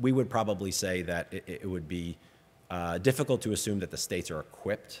 we would probably say that it would be difficult to assume that the states are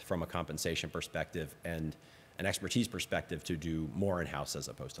equipped from a compensation perspective and an expertise perspective to do more in-house as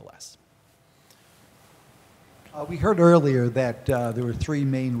opposed to less. We heard earlier that there were three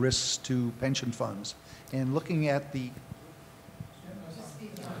main risks to pension funds, and looking at the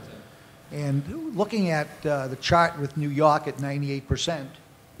the chart with New York at 98%,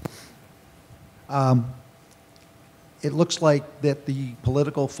 it looks like that the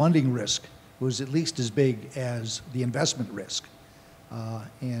political funding risk was at least as big as the investment risk.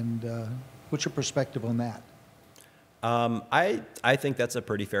 What's your perspective on that? I think that's a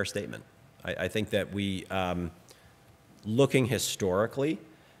pretty fair statement. I think that we, looking historically,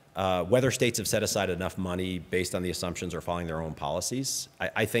 whether states have set aside enough money based on the assumptions or following their own policies,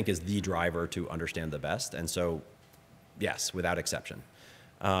 I think is the driver to understand the best. And so, yes, without exception.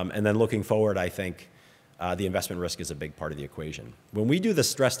 And then looking forward, I think the investment risk is a big part of the equation. When we do the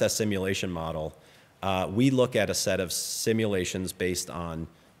stress test simulation model, we look at a set of simulations based on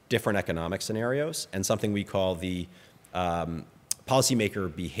different economic scenarios and something we call the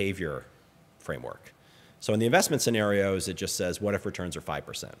policymaker behavior framework. So in the investment scenarios, it just says, what if returns are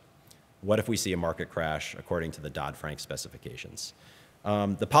 5%? What if we see a market crash according to the Dodd-Frank specifications?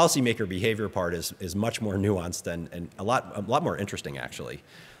 The policymaker behavior part is much more nuanced and a lot more interesting, actually.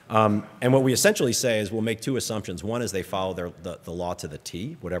 And what we essentially say is we'll make two assumptions. One is they follow the law to the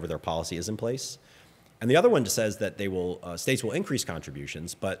T, whatever their policy is in place. And the other one says that they will, states will increase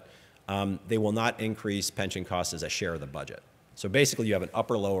contributions, but they will not increase pension costs as a share of the budget. So basically, you have an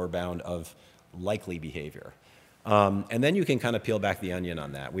upper-lower bound of likely behavior. And then you can kind of peel back the onion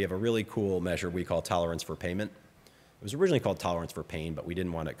on that. We have a really cool measure we call tolerance for payment. It was originally called tolerance for pain, but we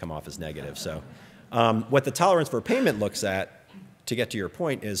didn't want it to come off as negative. So what the tolerance for payment looks at, to get to your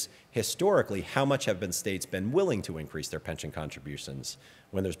point, is historically, how much have states been willing to increase their pension contributions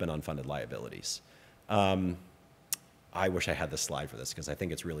when there's been unfunded liabilities? I wish I had this slide for this because I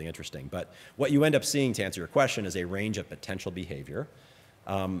think it's really interesting. But what you end up seeing, to answer your question, is a range of potential behavior.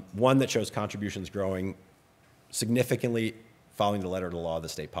 One that shows contributions growing significantly following the letter of the law of the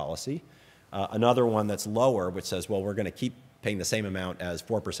state policy. Another one that's lower, which says, well, we're going to keep paying the same amount as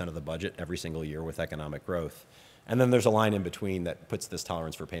 4% of the budget every single year with economic growth. And then there's a line in between that puts this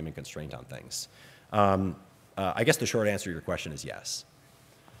tolerance for payment constraint on things. I guess the short answer to your question is yes.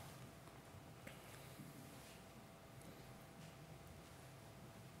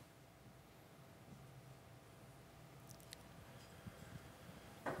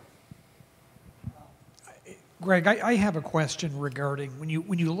 Greg, I have a question regarding when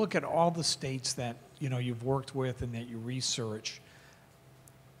you look at all the states that you've worked with and that you research.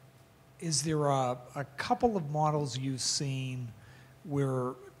 Is there a couple of models you've seen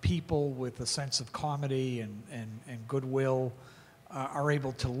where people with a sense of comedy and goodwill are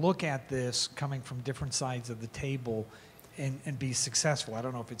able to look at this coming from different sides of the table and be successful? I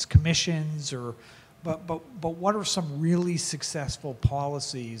don't know if it's commissions or But what are some really successful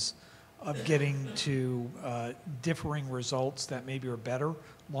policies of getting to differing results that maybe are better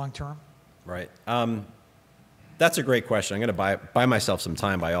long term? Right. That's a great question. I'm going to buy myself some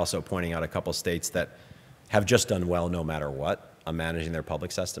time by also pointing out a couple states that have just done well no matter what on managing their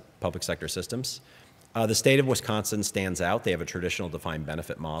public sector systems. The state of Wisconsin stands out. They have a traditional defined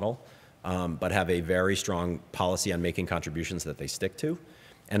benefit model, but have a very strong policy on making contributions that they stick to,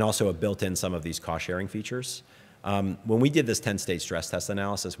 and also have built in some of these cost-sharing features. When we did this 10-state stress test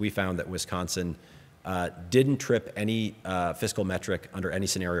analysis, we found that Wisconsin didn't trip any fiscal metric under any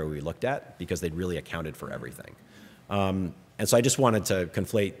scenario we looked at because they'd really accounted for everything. And so I just wanted to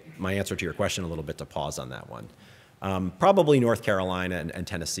conflate my answer to your question a little bit to pause on that one. Probably North Carolina and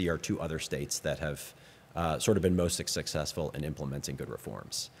Tennessee are two other states that have sort of been most successful in implementing good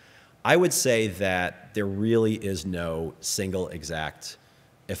reforms. I would say that there really is no single exact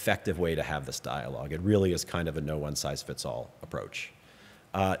effective way to have this dialogue. It really is kind of a no one-size-fits-all approach.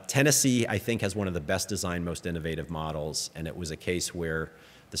 Tennessee, I think, has one of the best designed, most innovative models, and it was a case where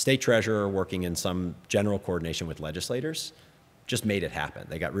the state treasurer, working in some general coordination with legislators, just made it happen.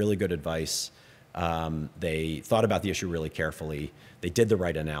 They got really good advice. They thought about the issue really carefully. They did the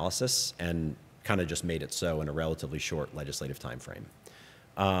right analysis and kind of just made it so in a relatively short legislative time frame.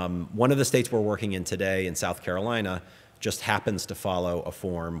 One of the states we're working in today, in South Carolina, just happens to follow a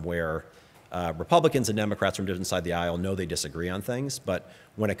form where Republicans and Democrats from different sides of the aisle know they disagree on things, but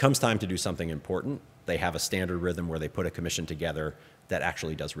when it comes time to do something important, they have a standard rhythm where they put a commission together that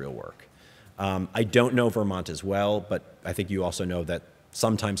actually does real work. I don't know Vermont as well, but I think you also know that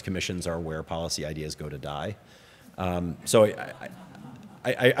sometimes commissions are where policy ideas go to die. So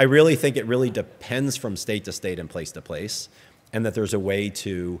I really think it really depends from state to state and place to place, and that there's a way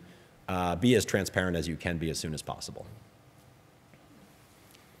to be as transparent as you can be as soon as possible.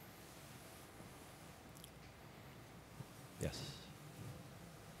 Yes.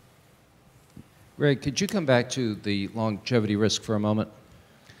 Greg, could you come back to the longevity risk for a moment?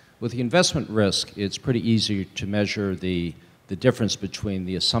 With the investment risk, it's pretty easy to measure the difference between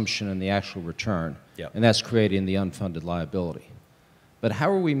the assumption and the actual return, Yep. and that's creating the unfunded liability. But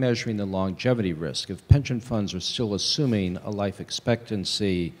how are we measuring the longevity risk? If pension funds are still assuming a life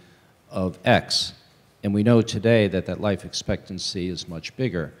expectancy of X, and we know today that that life expectancy is much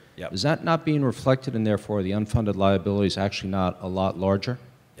bigger, Yep. is that not being reflected, and therefore the unfunded liability is actually not a lot larger?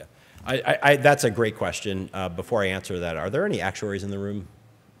 Yeah, that's a great question. Before I answer that, are there any actuaries in the room?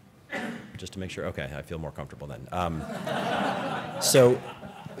 Just to make sure. Okay, I feel more comfortable then. So,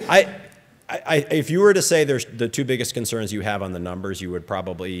 if you were to say there's the two biggest concerns you have on the numbers, you would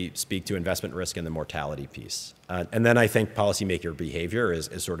probably speak to investment risk and the mortality piece. And then I think policymaker behavior is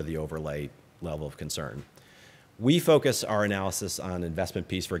sort of the overlay level of concern. We focus our analysis on investment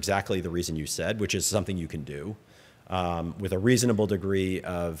piece for exactly the reason you said, which is something you can do with a reasonable degree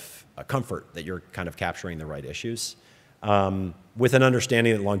of comfort that you're kind of capturing the right issues, with an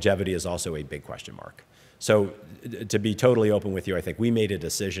understanding that longevity is also a big question mark. So to be totally open with you, I think we made a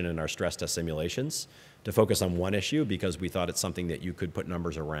decision in our stress test simulations to focus on one issue because we thought it's something that you could put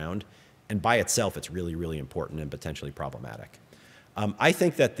numbers around, and by itself it's really, really important and potentially problematic. I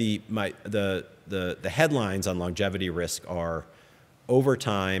think that the headlines on longevity risk are over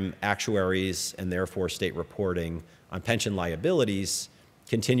time, actuaries and therefore state reporting on pension liabilities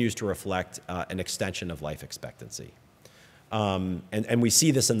continues to reflect an extension of life expectancy. And we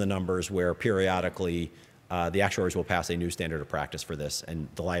see this in the numbers where periodically the actuaries will pass a new standard of practice for this and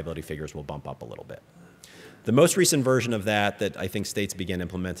the liability figures will bump up a little bit. The most recent version of that I think states began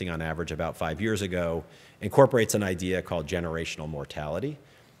implementing on average about 5 years ago incorporates an idea called generational mortality.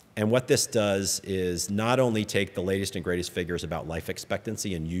 And what this does is not only take the latest and greatest figures about life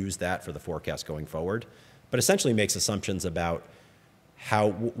expectancy and use that for the forecast going forward, but essentially makes assumptions about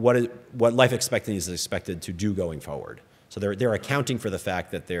what life expectancy is expected to do going forward. So they're accounting for the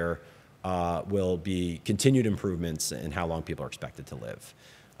fact that there will be continued improvements in how long people are expected to live.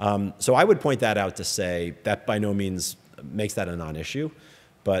 So I would point that out to say that by no means makes that a non-issue,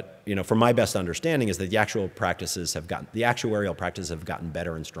 but from my best understanding is that the actuarial practices have gotten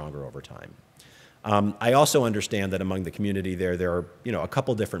better and stronger over time. I also understand that among the community there are a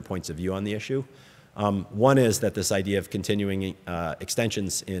couple different points of view on the issue. One is that this idea of continuing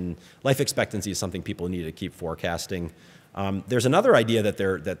extensions in life expectancy is something people need to keep forecasting. There's another idea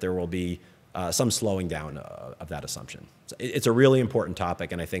that there will be some slowing down of that assumption. So it's a really important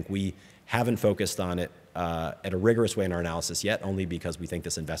topic, and I think we haven't focused on it at a rigorous way in our analysis yet, only because we think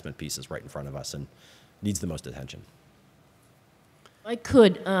this investment piece is right in front of us and needs the most attention. I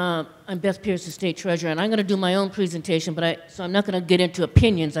could. I'm Beth Pierce, the State Treasurer, and I'm going to do my own presentation, so I'm not going to get into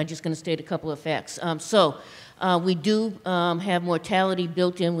opinions. I'm just going to state a couple of facts. We do have mortality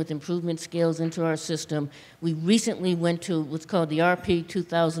built in with improvement scales into our system. We recently went to what's called the RP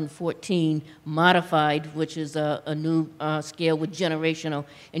 2014 modified, which is a new scale with generational,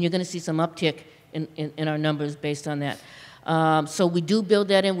 and you're going to see some uptick in our numbers based on that. So we do build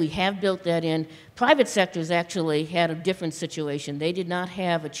that in. We have built that in. Private sectors actually had a different situation. They did not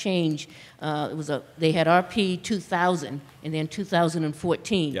have a change. They had RP 2000 and then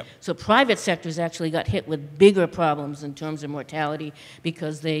 2014. Yep. So private sectors actually got hit with bigger problems in terms of mortality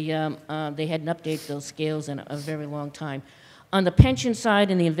because they hadn't updated those scales in a very long time. On the pension side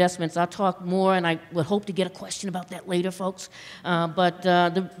and the investments, I'll talk more, and I would hope to get a question about that later, folks. But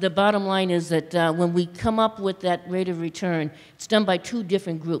the bottom line is that when we come up with that rate of return, it's done by two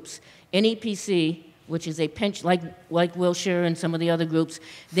different groups. NEPC, which is a pension, like Wilshire and some of the other groups,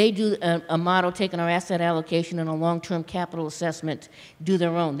 they do a model taking our asset allocation and a long-term capital assessment, do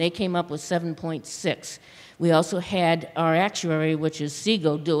their own. They came up with 7.6. We also had our actuary, which is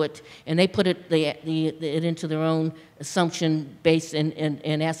Siegel, do it, and they put it into their own assumption base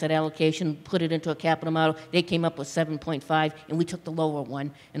and asset allocation, put it into a capital model. They came up with 7.5, and we took the lower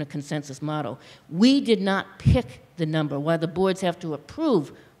one in a consensus model. We did not pick the number. While the boards have to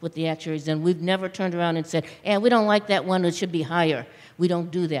approve what the actuaries done, we've never turned around and said, we don't like that one, it should be higher. We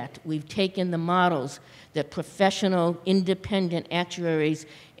don't do that. We've taken the models that professional, independent actuaries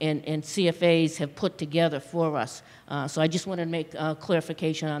and CFAs have put together for us. So I just wanted to make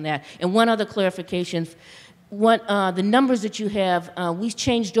clarification on that. And one other clarification, the numbers that you have, we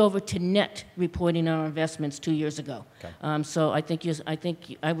changed over to net reporting our investments 2 years ago. Okay. So I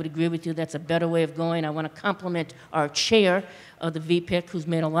think I would agree with you. That's a better way of going. I want to compliment our chair of the VPIC, who's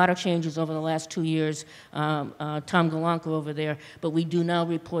made a lot of changes over the last 2 years, Tom Galanko over there. But we do now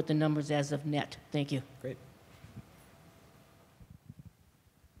report the numbers as of net. Thank you. Great.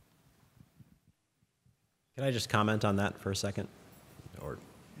 Can I just comment on that for a second? Or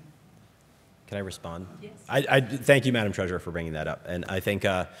can I respond? Yes. I thank you, Madam Treasurer, for bringing that up. And I think,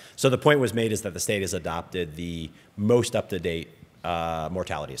 so the point was made is that the state has adopted the most up-to-date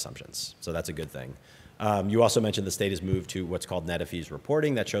mortality assumptions. So that's a good thing. You also mentioned the state has moved to what's called net of fees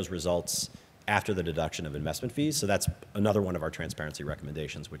reporting that shows results after the deduction of investment fees. So that's another one of our transparency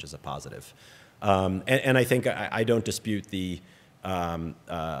recommendations, which is a positive. And I think I don't dispute the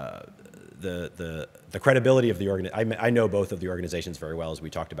credibility of the organization. I know both of the organizations very well, as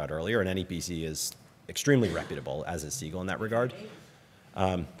we talked about earlier, and NEPC is extremely reputable, as is Siegel in that regard.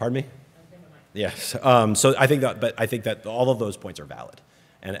 Pardon me? Yes. So I think that all of those points are valid.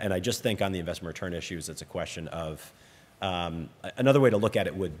 And I just think on the investment return issues, it's a question of, another way to look at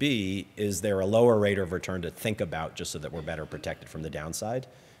it would be, is there a lower rate of return to think about just so that we're better protected from the downside?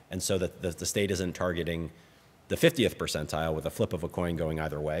 And so that the state isn't targeting the 50th percentile with a flip of a coin going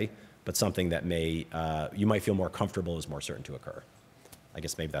either way, but something that you might feel more comfortable is more certain to occur. I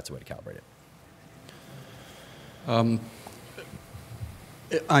guess maybe that's a way to calibrate it.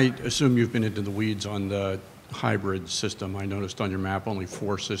 I assume you've been into the weeds on the hybrid system. I noticed on your map only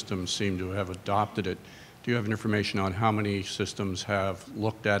 4 systems seem to have adopted it. Do you have information on how many systems have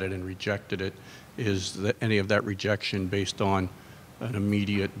looked at it and rejected it? Is any of that rejection based on an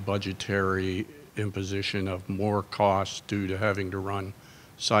immediate budgetary imposition of more costs due to having to run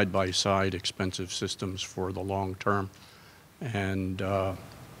side-by-side expensive systems for the long term? And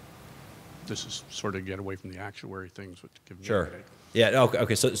this is sort of get away from the actuary things, which give me a headache. Yeah,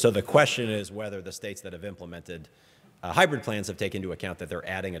 okay. So the question is whether the states that have implemented hybrid plans have taken into account that they're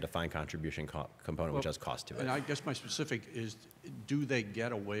adding a defined contribution component, which has cost to it. And I guess my specific is, do they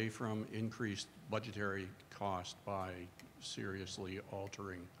get away from increased budgetary cost by seriously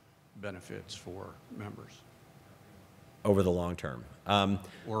altering benefits for members? Over the long term.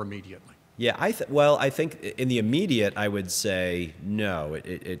 Or immediately? Yeah, I think in the immediate, I would say no.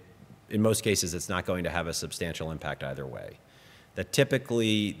 In most cases, it's not going to have a substantial impact either way. That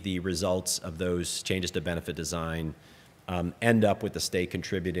typically the results of those changes to benefit design end up with the state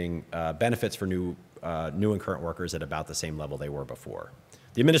contributing benefits for new and current workers at about the same level they were before.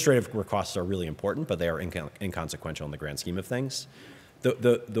 The administrative costs are really important, but they are inconsequential in the grand scheme of things.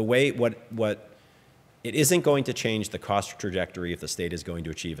 The way it isn't going to change the cost trajectory if the state is going to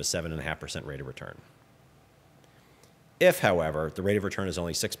achieve a 7.5% rate of return. If, however, the rate of return is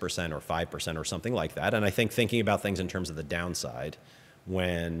only 6% or 5% or something like that, and I think thinking about things in terms of the downside,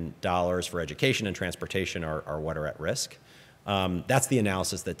 when dollars for education and transportation are what are at risk, that's the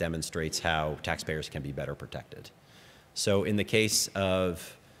analysis that demonstrates how taxpayers can be better protected. So in the case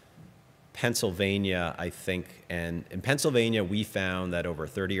of Pennsylvania, I think, and in Pennsylvania, we found that over a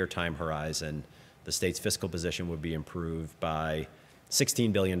 30-year time horizon, the state's fiscal position would be improved by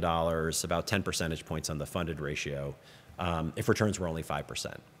 $16 billion, about 10 percentage points on the funded ratio, if returns were only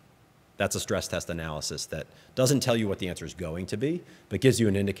 5%. That's a stress test analysis that doesn't tell you what the answer is going to be, but gives you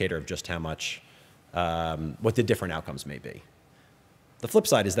an indicator of just how much, what the different outcomes may be. The flip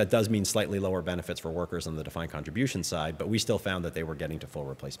side is that does mean slightly lower benefits for workers on the defined contribution side, but we still found that they were getting to full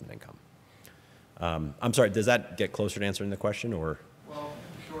replacement income. I'm sorry, does that get closer to answering the question, or? Well,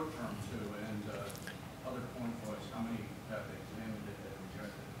 short term too, and other point was how many have examined it and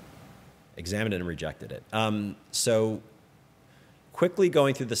rejected it? Examined it and rejected it. So quickly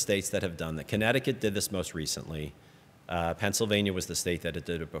going through the states that have done that, Connecticut did this most recently. Pennsylvania was the state that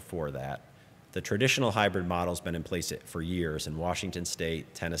did it before that. The traditional hybrid model's been in place for years in Washington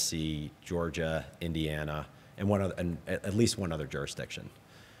State, Tennessee, Georgia, Indiana, and at least one other jurisdiction.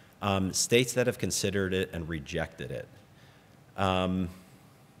 States that have considered it and rejected it. I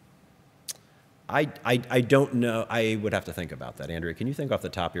don't know. I would have to think about that. Andrea, can you think off the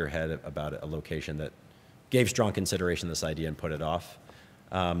top of your head about a location that gave strong consideration to this idea and put it off?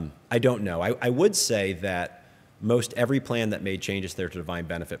 I don't know. I would say that most every plan that made changes there to defined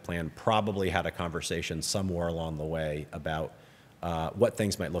benefit plan probably had a conversation somewhere along the way about what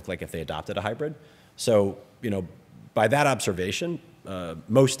things might look like if they adopted a hybrid. So, by that observation,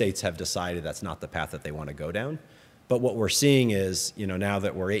 most states have decided that's not the path that they want to go down. But what we're seeing is, now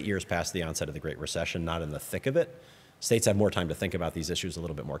that we're 8 years past the onset of the Great Recession, not in the thick of it, states have more time to think about these issues a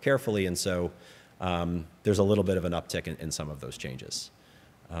little bit more carefully, and so there's a little bit of an uptick in some of those changes.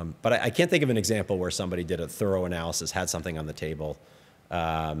 But I can't think of an example where somebody did a thorough analysis, had something on the table,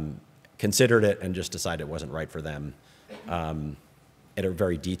 considered it, and just decided it wasn't right for them at a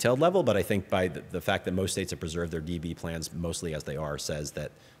very detailed level. But I think by the fact that most states have preserved their DB plans mostly as they are, says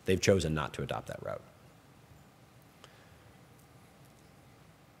that they've chosen not to adopt that route.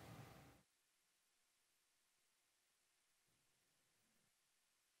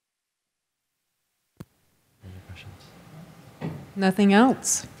 Nothing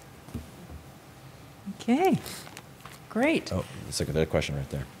else? Okay, great. Oh, let's look at that question right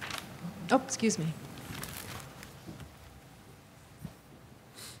there. Oh, excuse me.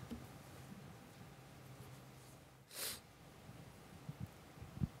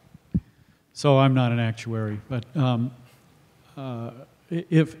 So I'm not an actuary, but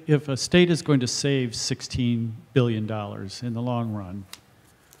if a state is going to save $16 billion in the long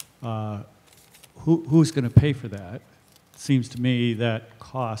run, who's going to pay for that? Seems to me that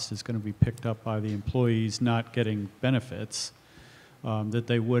cost is going to be picked up by the employees not getting benefits that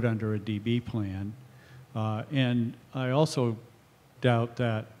they would under a DB plan. And I also doubt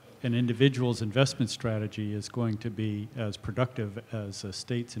that an individual's investment strategy is going to be as productive as a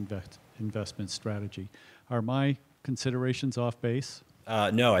state's investment strategy. Are my considerations off base?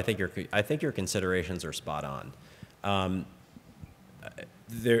 No, I think your considerations are spot on.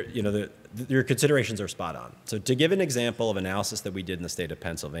 Your considerations are spot on. So to give an example of analysis that we did in the state of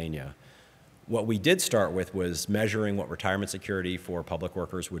Pennsylvania, what we did start with was measuring what retirement security for public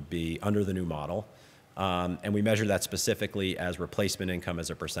workers would be under the new model. And we measured that specifically as replacement income as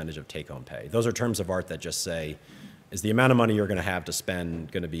a percentage of take-home pay. Those are terms of art that just say, is the amount of money you're going to have to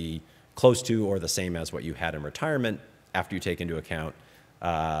spend going to be close to or the same as what you had in retirement after you take into account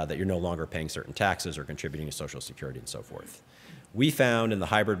that you're no longer paying certain taxes or contributing to Social Security and so forth. We found in the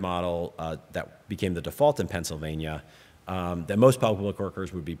hybrid model that became the default in Pennsylvania that most public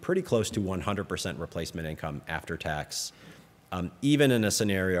workers would be pretty close to 100% replacement income after tax, even in a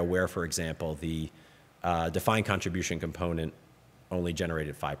scenario where, for example, the defined contribution component only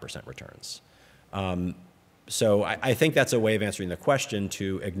generated 5% returns. So I think that's a way of answering the question,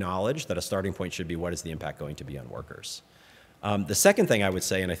 to acknowledge that a starting point should be what is the impact going to be on workers. The second thing I would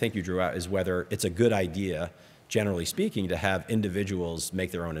say, and I think you drew out, is whether it's a good idea, generally speaking, to have individuals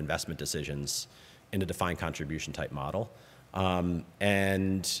make their own investment decisions in a defined contribution type model. I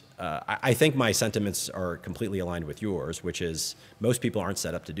think my sentiments are completely aligned with yours, which is most people aren't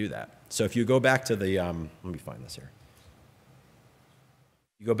set up to do that. So if you go back to the, let me find this here.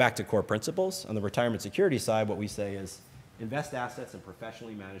 You go back to core principles. On the retirement security side, what we say is invest assets in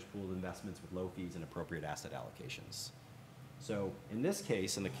professionally managed pooled investments with low fees and appropriate asset allocations. So in this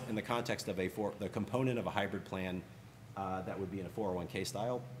case, in the context of the component of a hybrid plan that would be in a 401k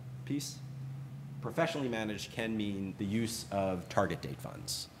style piece, professionally managed can mean the use of target date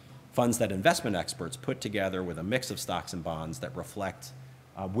funds, funds that investment experts put together with a mix of stocks and bonds that reflect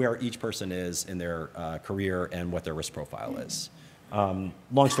where each person is in their career and what their risk profile is.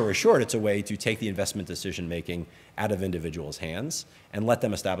 Long story short, it's a way to take the investment decision-making out of individuals' hands and let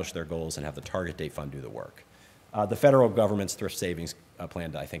them establish their goals and have the target date fund do the work. The federal government's thrift savings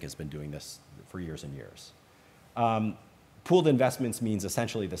plan, I think, has been doing this for years and years. Pooled investments means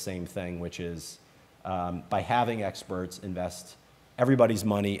essentially the same thing, which is by having experts invest everybody's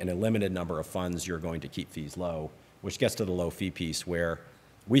money in a limited number of funds, you're going to keep fees low, which gets to the low fee piece where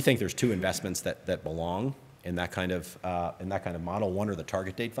we think there's two investments that belong in that kind of model. One are the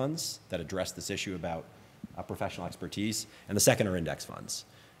target date funds that address this issue about professional expertise, and the second are index funds.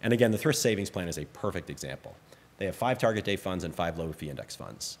 And again, the thrift savings plan is a perfect example. They have 5 target date funds and 5 low fee index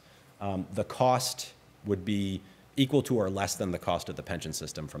funds. The cost would be equal to or less than the cost of the pension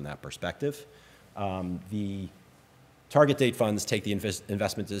system from that perspective. The target date funds take the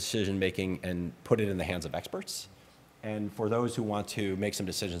investment decision making and put it in the hands of experts. And for those who want to make some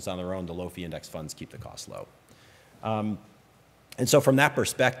decisions on their own, the low fee index funds keep the cost low. And so from that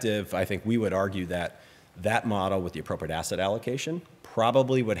perspective, I think we would argue that that model with the appropriate asset allocation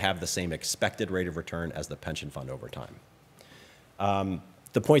probably would have the same expected rate of return as the pension fund over time.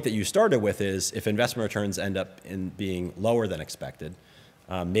 The point that you started with is if investment returns end up in being lower than expected,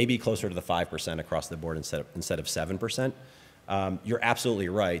 maybe closer to the 5% across the board instead of 7%, you're absolutely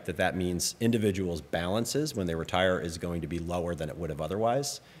right that that means individuals' balances when they retire is going to be lower than it would have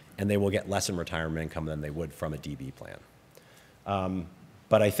otherwise, and they will get less in retirement income than they would from a DB plan.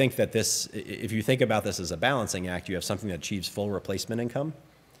 But I think that this, if you think about this as a balancing act, you have something that achieves full replacement income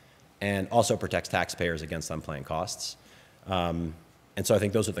and also protects taxpayers against unplanned costs. And so I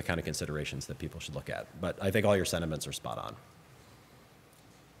think those are the kind of considerations that people should look at. But I think all your sentiments are spot on.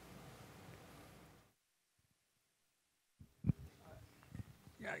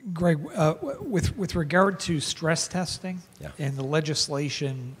 Greg, with regard to stress testing Yeah. and the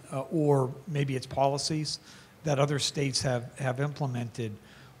legislation or maybe it's policies that other states have implemented,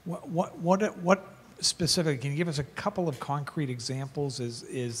 what specifically, can you give us a couple of concrete examples?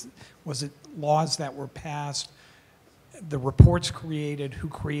 Was it laws that were passed, the reports created, who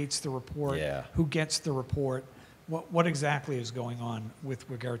creates the report, Yeah. who gets the report? What exactly is going on with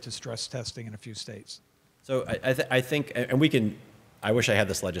regard to stress testing in a few states? So I think, and we can, I wish I had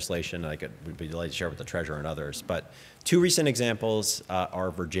this legislation. We'd be delighted to share with the treasurer and others. But 2 recent examples are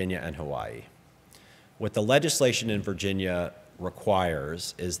Virginia and Hawaii. What the legislation in Virginia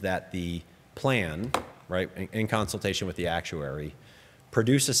requires is that the plan, right, in consultation with the actuary,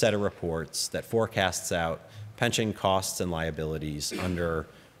 produce a set of reports that forecasts out pension costs and liabilities under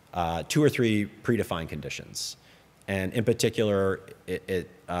 2 or 3 predefined conditions. And in particular,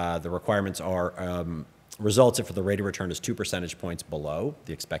 the requirements are results if the rate of return is 2 percentage points below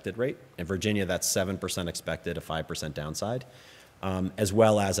the expected rate. In Virginia, that's 7% expected, a 5% downside, as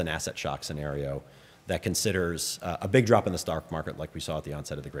well as an asset shock scenario that considers a big drop in the stock market like we saw at the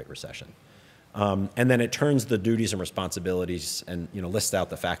onset of the Great Recession. And then it turns the duties and responsibilities and lists out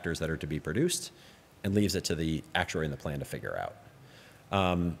the factors that are to be produced and leaves it to the actuary in the plan to figure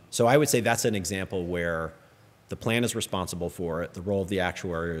out. So I would say that's an example where the plan is responsible for it, the role of the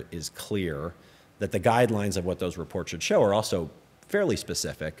actuary is clear, that the guidelines of what those reports should show are also fairly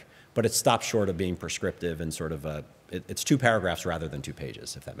specific, but it stops short of being prescriptive and sort of it's 2 paragraphs rather than 2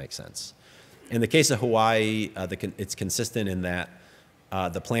 pages, if that makes sense. In the case of Hawaii, it's consistent in that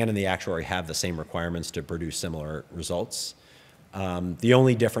the plan and the actuary have the same requirements to produce similar results. The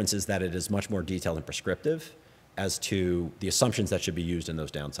only difference is that it is much more detailed and prescriptive as to the assumptions that should be used in those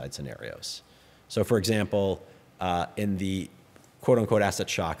downside scenarios. So for example, in the quote-unquote asset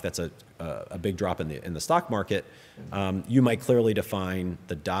shock, that's a big drop in the stock market, you might clearly define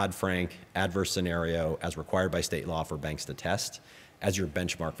the Dodd-Frank adverse scenario as required by state law for banks to test as your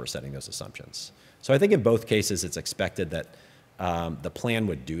benchmark for setting those assumptions. So I think in both cases it's expected that the plan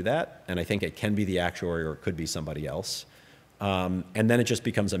would do that, and I think it can be the actuary or it could be somebody else. And then it just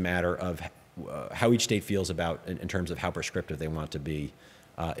becomes a matter of how each state feels about in terms of how prescriptive they want to be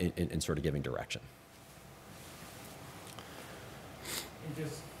in sort of giving direction. And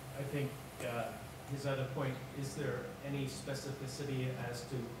just, I think, his other point, is there any specificity as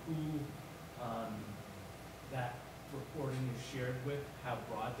to who that reporting is shared with, how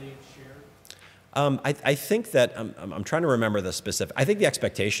broadly it's shared? I think that, I'm trying to remember the specific, I think the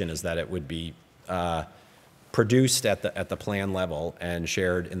expectation is that it would be produced at the plan level and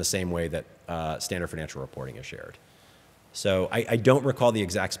shared in the same way that standard financial reporting is shared. So I don't recall the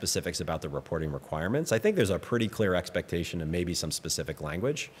exact specifics about the reporting requirements. I think there's a pretty clear expectation and maybe some specific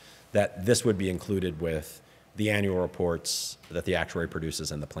language that this would be included with the annual reports that the actuary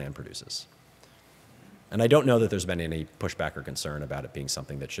produces and the plan produces. And I don't know that there's been any pushback or concern about it being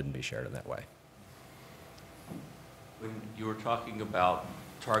something that shouldn't be shared in that way. When you were talking about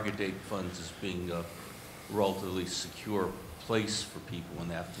target date funds as being a relatively secure place for people when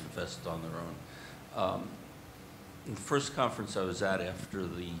they have to invest on their own, in the first conference I was at after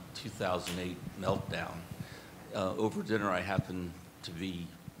the 2008 meltdown, over dinner I happened to be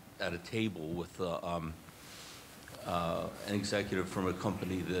at a table with an executive from a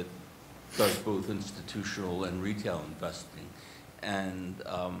company that does both institutional and retail investing. And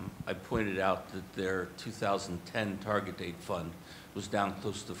I pointed out that their 2010 target date fund was down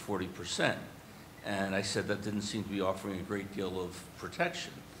close to 40%. And I said that didn't seem to be offering a great deal of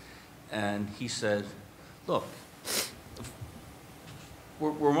protection. And he said, look,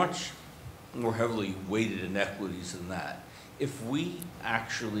 we're much more heavily weighted in equities than that. If we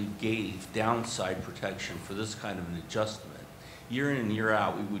actually gave downside protection for this kind of an adjustment, year in and year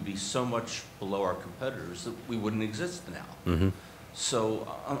out, we would be so much below our competitors that we wouldn't exist now. Mm-hmm. So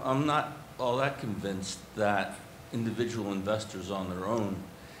I'm not all that convinced that individual investors on their own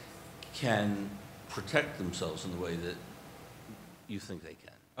can protect themselves in the way that you think they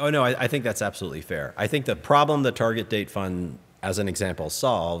can. Oh, no, I think that's absolutely fair. I think the problem the target date fund, as an example,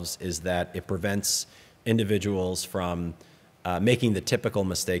 solves is that it prevents individuals from making the typical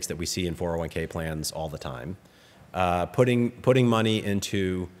mistakes that we see in 401k plans all the time, putting money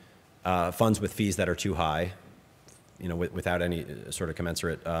into funds with fees that are too high, without any sort of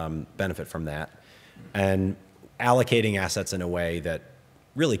commensurate benefit from that, and allocating assets in a way that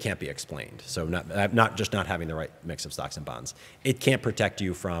really can't be explained. So not having the right mix of stocks and bonds. It can't protect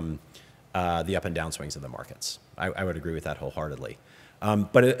you from the up and down swings of the markets. I would agree with that wholeheartedly.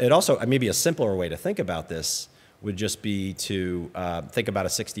 But it also, maybe a simpler way to think about this would just be to think about a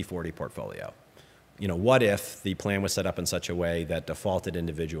 60-40 portfolio. What if the plan was set up in such a way that defaulted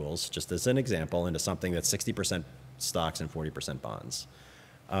individuals, just as an example, into something that's 60% stocks and 40% bonds?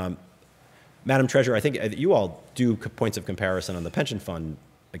 Madam Treasurer, I think you all do points of comparison on the pension fund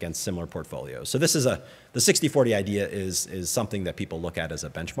against similar portfolios. So this is the 60-40 idea is something that people look at as a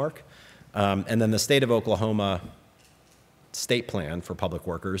benchmark. And then the state of Oklahoma state plan for public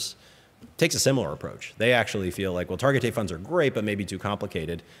workers takes a similar approach. They actually feel like, well, target date funds are great, but maybe too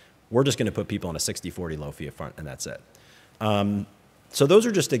complicated. We're just going to put people in a 60-40 low fee fund, and that's it. So those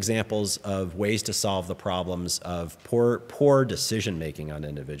are just examples of ways to solve the problems of poor decision making on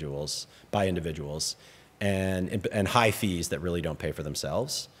by individuals, and high fees that really don't pay for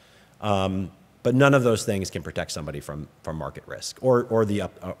themselves. But none of those things can protect somebody from market risk or the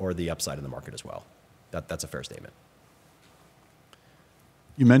upside of the market as well. That's a fair statement.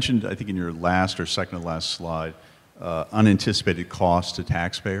 You mentioned, I think in your last or second to last slide, unanticipated costs to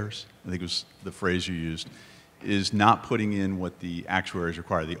taxpayers. I think it was the phrase you used. Is not putting in what the actuaries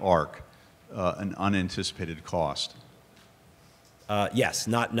require, the ARC, an unanticipated cost? Yes,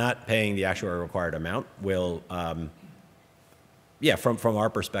 not paying the actuary required amount will, from our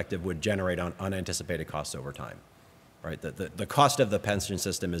perspective, would generate unanticipated costs over time, right? The cost of the pension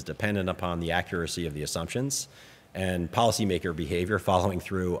system is dependent upon the accuracy of the assumptions and policymaker behavior following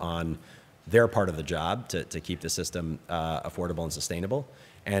through on their part of the job to keep the system affordable and sustainable.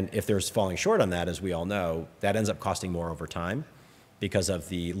 And if there's falling short on that, as we all know, that ends up costing more over time because of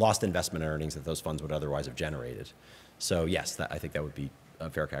the lost investment earnings that those funds would otherwise have generated. So yes, I think that would be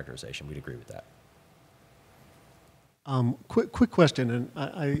a fair characterization. We'd agree with that. Quick question,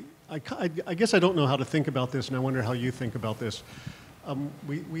 and I guess I don't know how to think about this, and I wonder how you think about this.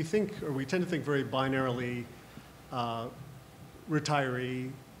 We tend to think very binarily, retiree,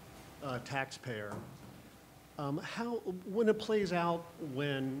 taxpayer. When it plays out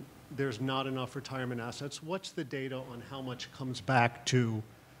when there's not enough retirement assets, what's the data on how much comes back to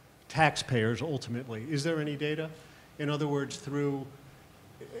taxpayers ultimately? Is there any data? In other words,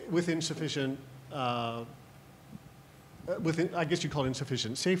 with insufficient, I guess you call it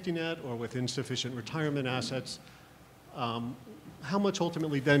insufficient safety net, or with insufficient retirement assets, how much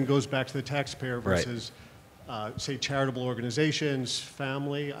ultimately then goes back to the taxpayer versus, say, charitable organizations,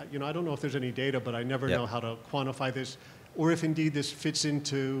 family? I don't know if there's any data, but I never know how to quantify this, or if indeed this fits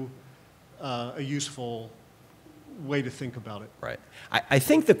into a useful way to think about it. Right. I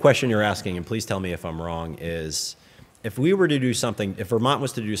think the question you're asking, and please tell me if I'm wrong, is if we were to do something, if Vermont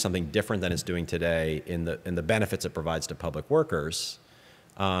was to do something different than it's doing today in the benefits it provides to public workers,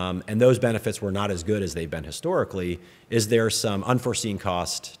 and those benefits were not as good as they've been historically, is there some unforeseen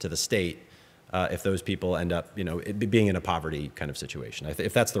cost to the state if those people end up, being in a poverty kind of situation?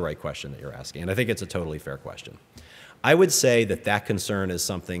 If that's the right question that you're asking, and I think it's a totally fair question. I would say that concern is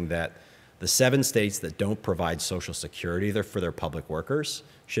something that the 7 states that don't provide Social Security for their public workers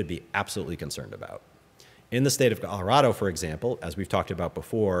should be absolutely concerned about. In the state of Colorado, for example, as we've talked about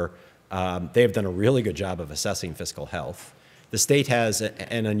before, They have done a really good job of assessing fiscal health. The state has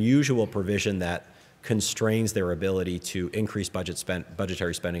an unusual provision that constrains their ability to increase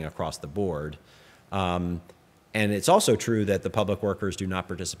budgetary spending across the board. And it's also true that the public workers do not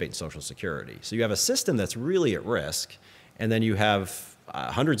participate in Social Security. So you have a system that's really at risk, and then you have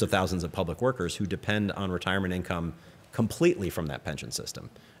hundreds of thousands of public workers who depend on retirement income completely from that pension system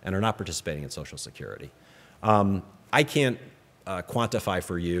and are not participating in Social Security. I can't quantify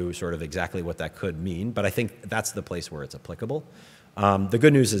for you sort of exactly what that could mean, but I think that's the place where it's applicable. The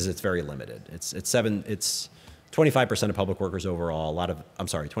good news is it's very limited. It's 25% of public workers overall,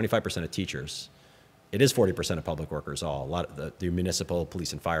 25% of teachers. It is 40% of public workers all. A lot of the municipal,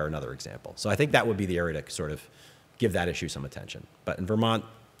 police, and fire are another example. So I think that would be the area to sort of give that issue some attention. But in Vermont,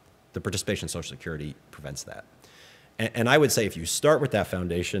 the participation in Social Security prevents that. And I would say if you start with that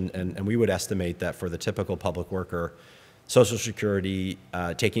foundation, and we would estimate that for the typical public worker, Social Security,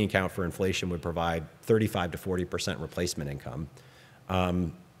 taking account for inflation, would provide 35 to 40% replacement income.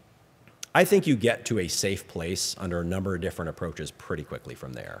 I think you get to a safe place under a number of different approaches pretty quickly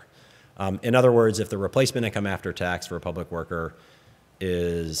from there. In other words, if the replacement income after tax for a public worker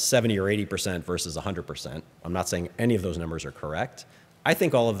is 70 or 80% versus 100%, I'm not saying any of those numbers are correct. I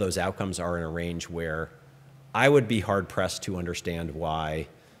think all of those outcomes are in a range where I would be hard-pressed to understand why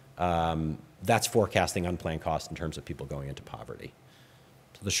that's forecasting unplanned costs in terms of people going into poverty.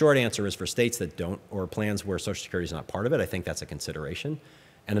 So the short answer is for states that don't, or plans where Social Security is not part of it, I think that's a consideration.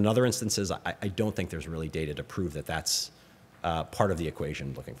 And in other instances, I don't think there's really data to prove that that's part of the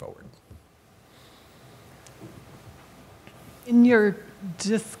equation looking forward. In your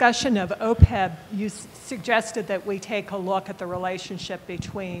discussion of OPEB, you suggested that we take a look at the relationship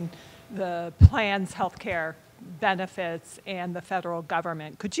between the plan's healthcare benefits and the federal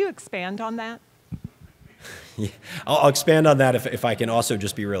government. Could you expand on that? Yeah, I'll expand on that if I can also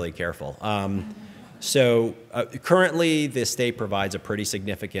just be really careful. Currently, the state provides a pretty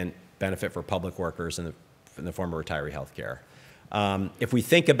significant benefit for public workers in the form of retiree health care. If we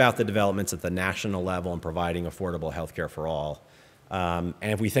think about the developments at the national level and providing affordable health care for all, and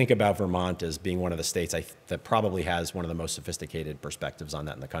if we think about Vermont as being one of the states that probably has one of the most sophisticated perspectives on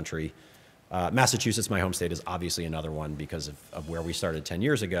that in the country, Massachusetts, my home state, is obviously another one because of where we started 10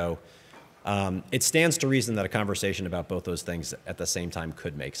 years ago. It stands to reason that a conversation about both those things at the same time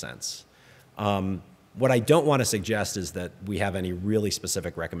could make sense. What I don't want to suggest is that we have any really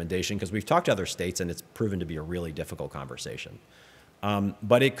specific recommendation, because we've talked to other states and it's proven to be a really difficult conversation.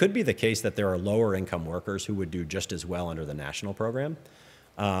 But it could be the case that there are lower income workers who would do just as well under the national program.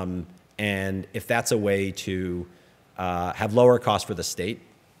 And if that's a way to have lower costs for the state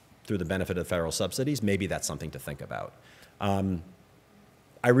through the benefit of federal subsidies, maybe that's something to think about.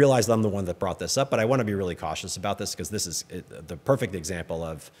 I realize I'm the one that brought this up, but I want to be really cautious about this because this is the perfect example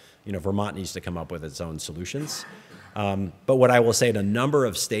of, Vermont needs to come up with its own solutions. But what I will say, in a number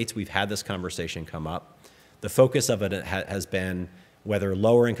of states we've had this conversation come up. The focus of it has been whether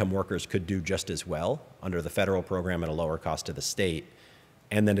lower income workers could do just as well under the federal program at a lower cost to the state,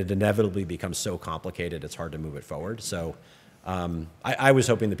 and then it inevitably becomes so complicated it's hard to move it forward. So I was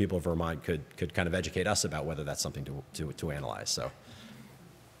hoping the people of Vermont could kind of educate us about whether that's something to analyze.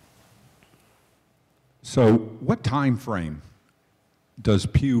 So what time frame does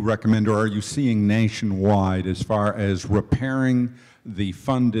Pew recommend, or are you seeing nationwide as far as repairing the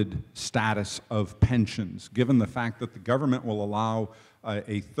funded status of pensions, given the fact that the government will allow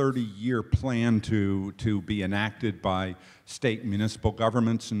a 30-year plan to be enacted by state and municipal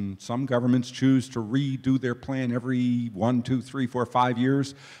governments, and some governments choose to redo their plan every 1, 2, 3, 4, 5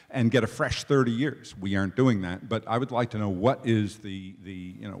 years and get a fresh 30 years. We aren't doing that, but I would like to know what is the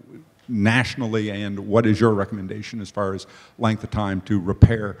nationally, and what is your recommendation as far as length of time to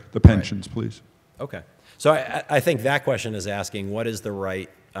repair the pensions, please? Okay. So I think that question is asking what is the right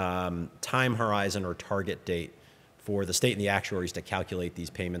time horizon or target date for the state and the actuaries to calculate these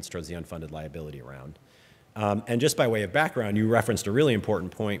payments towards the unfunded liability round. And just by way of background, you referenced a really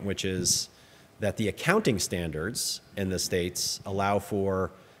important point, which is that the accounting standards in the states allow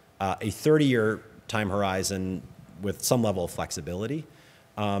for a 30-year time horizon with some level of flexibility.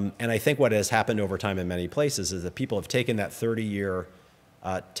 And I think what has happened over time in many places is that people have taken that 30-year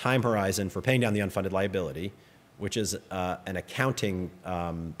time horizon for paying down the unfunded liability, which is an accounting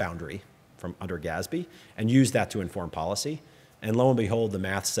boundary from under GASB, and used that to inform policy. And lo and behold, the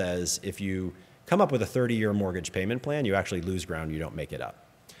math says if you come up with a 30-year mortgage payment plan, you actually lose ground, you don't make it up.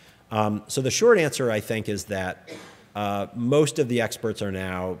 So the short answer, I think, is that most of the experts are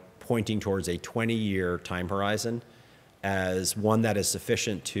now pointing towards a 20-year time horizon as one that is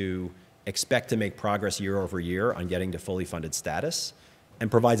sufficient to expect to make progress year over year on getting to fully funded status.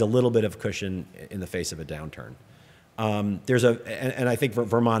 and provides a little bit of cushion in the face of a downturn. And I think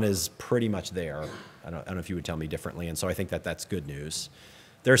Vermont is pretty much there. I don't know if you would tell me differently, and so I think that that's good news.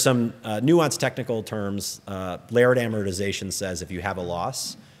 There are some nuanced technical terms. Layered amortization says if you have a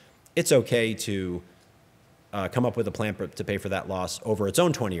loss, it's okay to come up with a plan to pay for that loss over its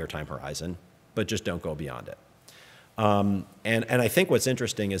own 20-year time horizon, but just don't go beyond it. And I think what's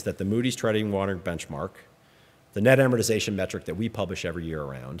interesting is that the Moody's Treading Water benchmark, the net amortization metric that we publish every year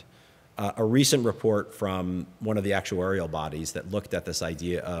around, a recent report from one of the actuarial bodies that looked at this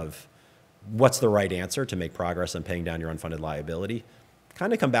idea of what's the right answer to make progress on paying down your unfunded liability,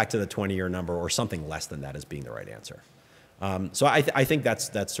 kind of come back to the 20-year number or something less than that as being the right answer. So I think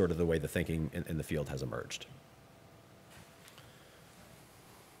that's sort of the way the thinking in the field has emerged.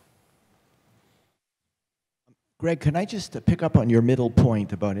 Greg, can I just pick up on your middle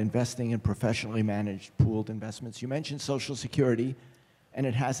point about investing in professionally managed pooled investments? You mentioned Social Security, and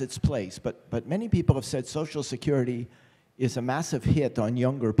it has its place, but many people have said Social Security is a massive hit on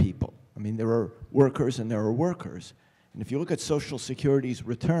younger people. I mean, there are workers and there are workers. And if you look at Social Security's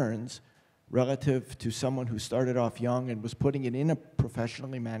returns relative to someone who started off young and was putting it in a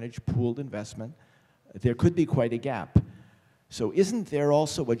professionally managed pooled investment, there could be quite a gap. So isn't there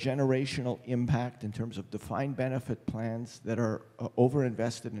also a generational impact in terms of defined benefit plans that are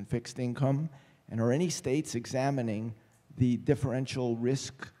overinvested in fixed income? And are any states examining the differential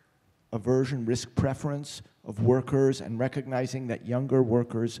risk aversion, risk preference of workers and recognizing that younger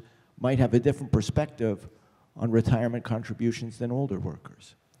workers might have a different perspective on retirement contributions than older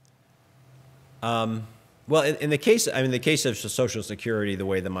workers? Well, in the case of Social Security, the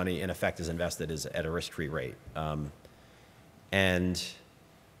way the money in effect is invested is at a risk-free rate. And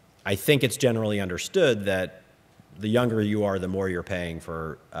I think it's generally understood that the younger you are, the more you're paying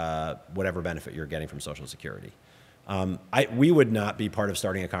for whatever benefit you're getting from Social Security. We would not be part of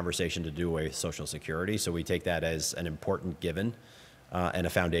starting a conversation to do away with Social Security, so we take that as an important given and a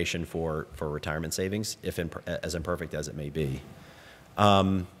foundation for retirement savings, as imperfect as it may be.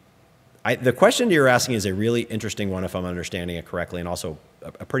 The question you're asking is a really interesting one, if I'm understanding it correctly, and also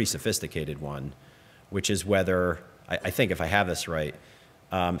a pretty sophisticated one, which is whether, I think if I have this right,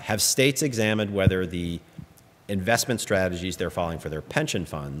 have states examined whether the investment strategies they're following for their pension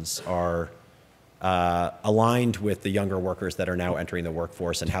funds are aligned with the younger workers that are now entering the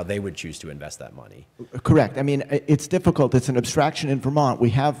workforce and how they would choose to invest that money? Correct. I mean, it's difficult. It's an abstraction in Vermont. We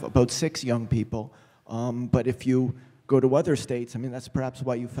have about 6 young people, but if you go to other states, I mean, that's perhaps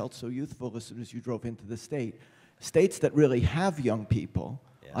why you felt so youthful as soon as you drove into the state. States that really have young people,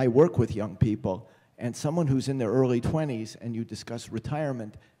 yeah. I work with young people, and someone who's in their early 20s and you discuss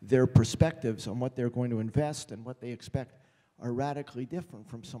retirement, their perspectives on what they're going to invest and what they expect are radically different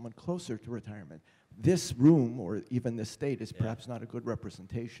from someone closer to retirement. This room, or even this state, is perhaps not a good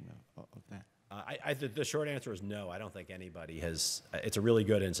representation of that. The short answer is no. I don't think anybody has. It's a really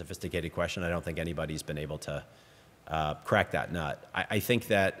good and sophisticated question. I don't think anybody's been able to crack that nut. I think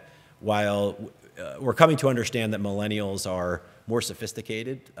that while we're coming to understand that millennials are more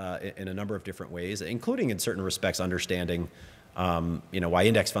sophisticated in a number of different ways, including in certain respects understanding why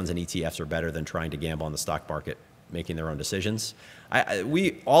index funds and ETFs are better than trying to gamble on the stock market, making their own decisions.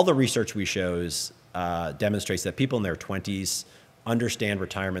 All the research we shows demonstrates that people in their 20s understand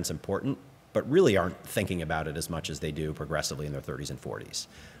retirement's important, but really aren't thinking about it as much as they do progressively in their 30s and 40s.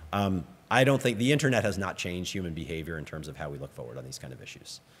 I don't think the internet has not changed human behavior in terms of how we look forward on these kind of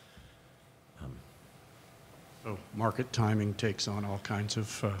issues. So market timing takes on all kinds of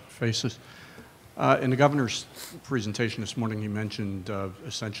faces. In the governor's presentation this morning, he mentioned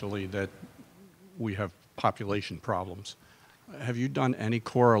essentially that we have population problems. Have you done any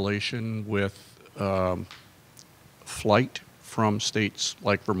correlation with flight from states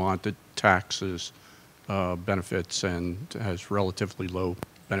like Vermont that taxes benefits and has relatively low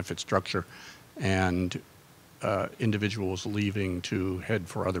benefit structure, and individuals leaving to head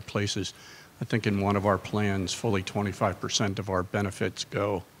for other places? I think in one of our plans, fully 25% of our benefits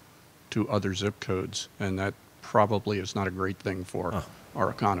go to other zip codes, and that probably is not a great thing for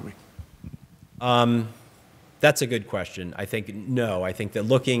our economy. That's a good question. I think no. I think that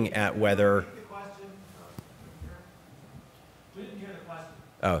looking at whether.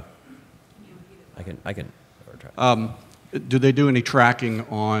 Oh, I can. Do they do any tracking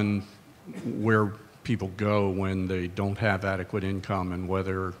on where people go when they don't have adequate income, and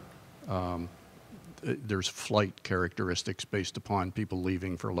whether there's flight characteristics based upon people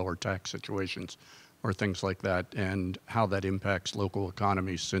leaving for lower tax situations or things like that, and how that impacts local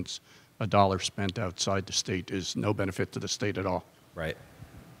economies, since a dollar spent outside the state is no benefit to the state at all? Right.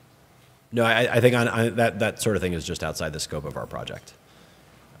 No, I think on that sort of thing is just outside the scope of our project.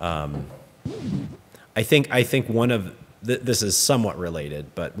 I think one of this is somewhat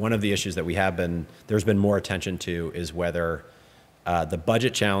related, but one of the issues that there's been more attention to is whether the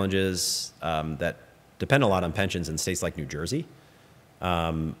budget challenges that depend a lot on pensions in states like New Jersey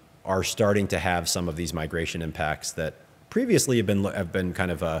are starting to have some of these migration impacts that previously have been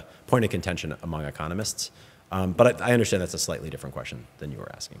kind of a point of contention among economists. But I understand that's a slightly different question than you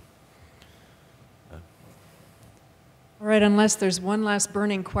were asking. All right, unless there's one last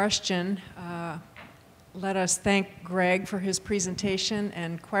burning question, let us thank Greg for his presentation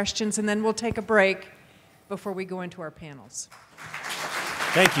and questions, and then we'll take a break before we go into our panels.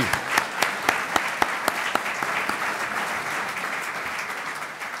 Thank you.